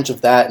advantage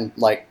of that and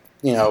like,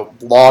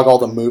 log all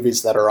the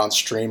movies that are on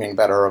streaming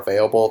that are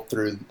available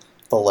through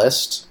the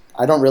list.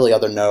 I don't really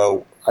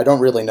know I don't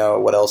really know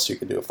what else you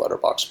could do with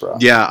Letterboxd Pro.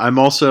 Yeah, I'm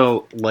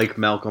also like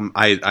Malcolm.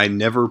 I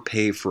never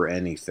pay for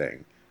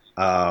anything,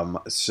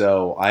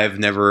 so I have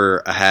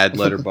never had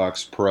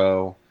Letterboxd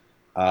Pro.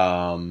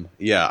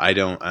 Yeah, I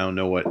don't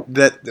know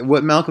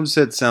what Malcolm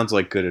said sounds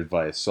like good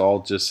advice. So I'll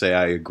just say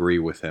I agree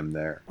with him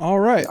there. All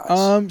right.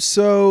 Nice.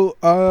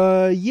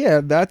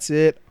 Yeah, that's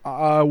it.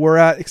 We're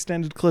at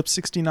Extended Clip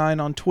 69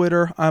 on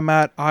Twitter. I'm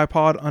at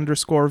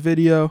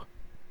iPod_video.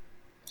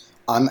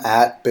 I'm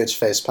at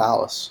Bitchface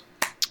Palace.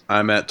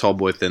 I'm at Tall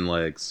Boy Thin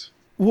Legs.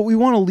 What we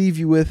want to leave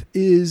you with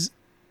is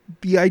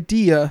the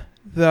idea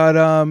that,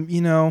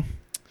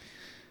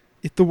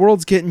 if the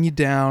world's getting you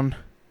down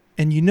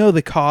and you know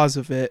the cause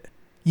of it,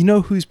 you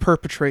know who's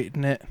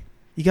perpetrating it,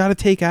 you got to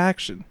take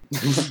action.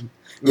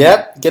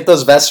 Yep, get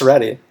those vests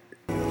ready.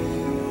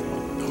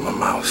 I'm a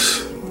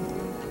mouse,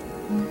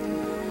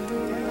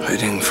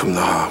 hiding from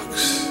the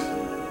hawks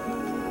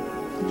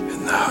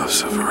in the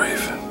house of a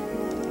raven.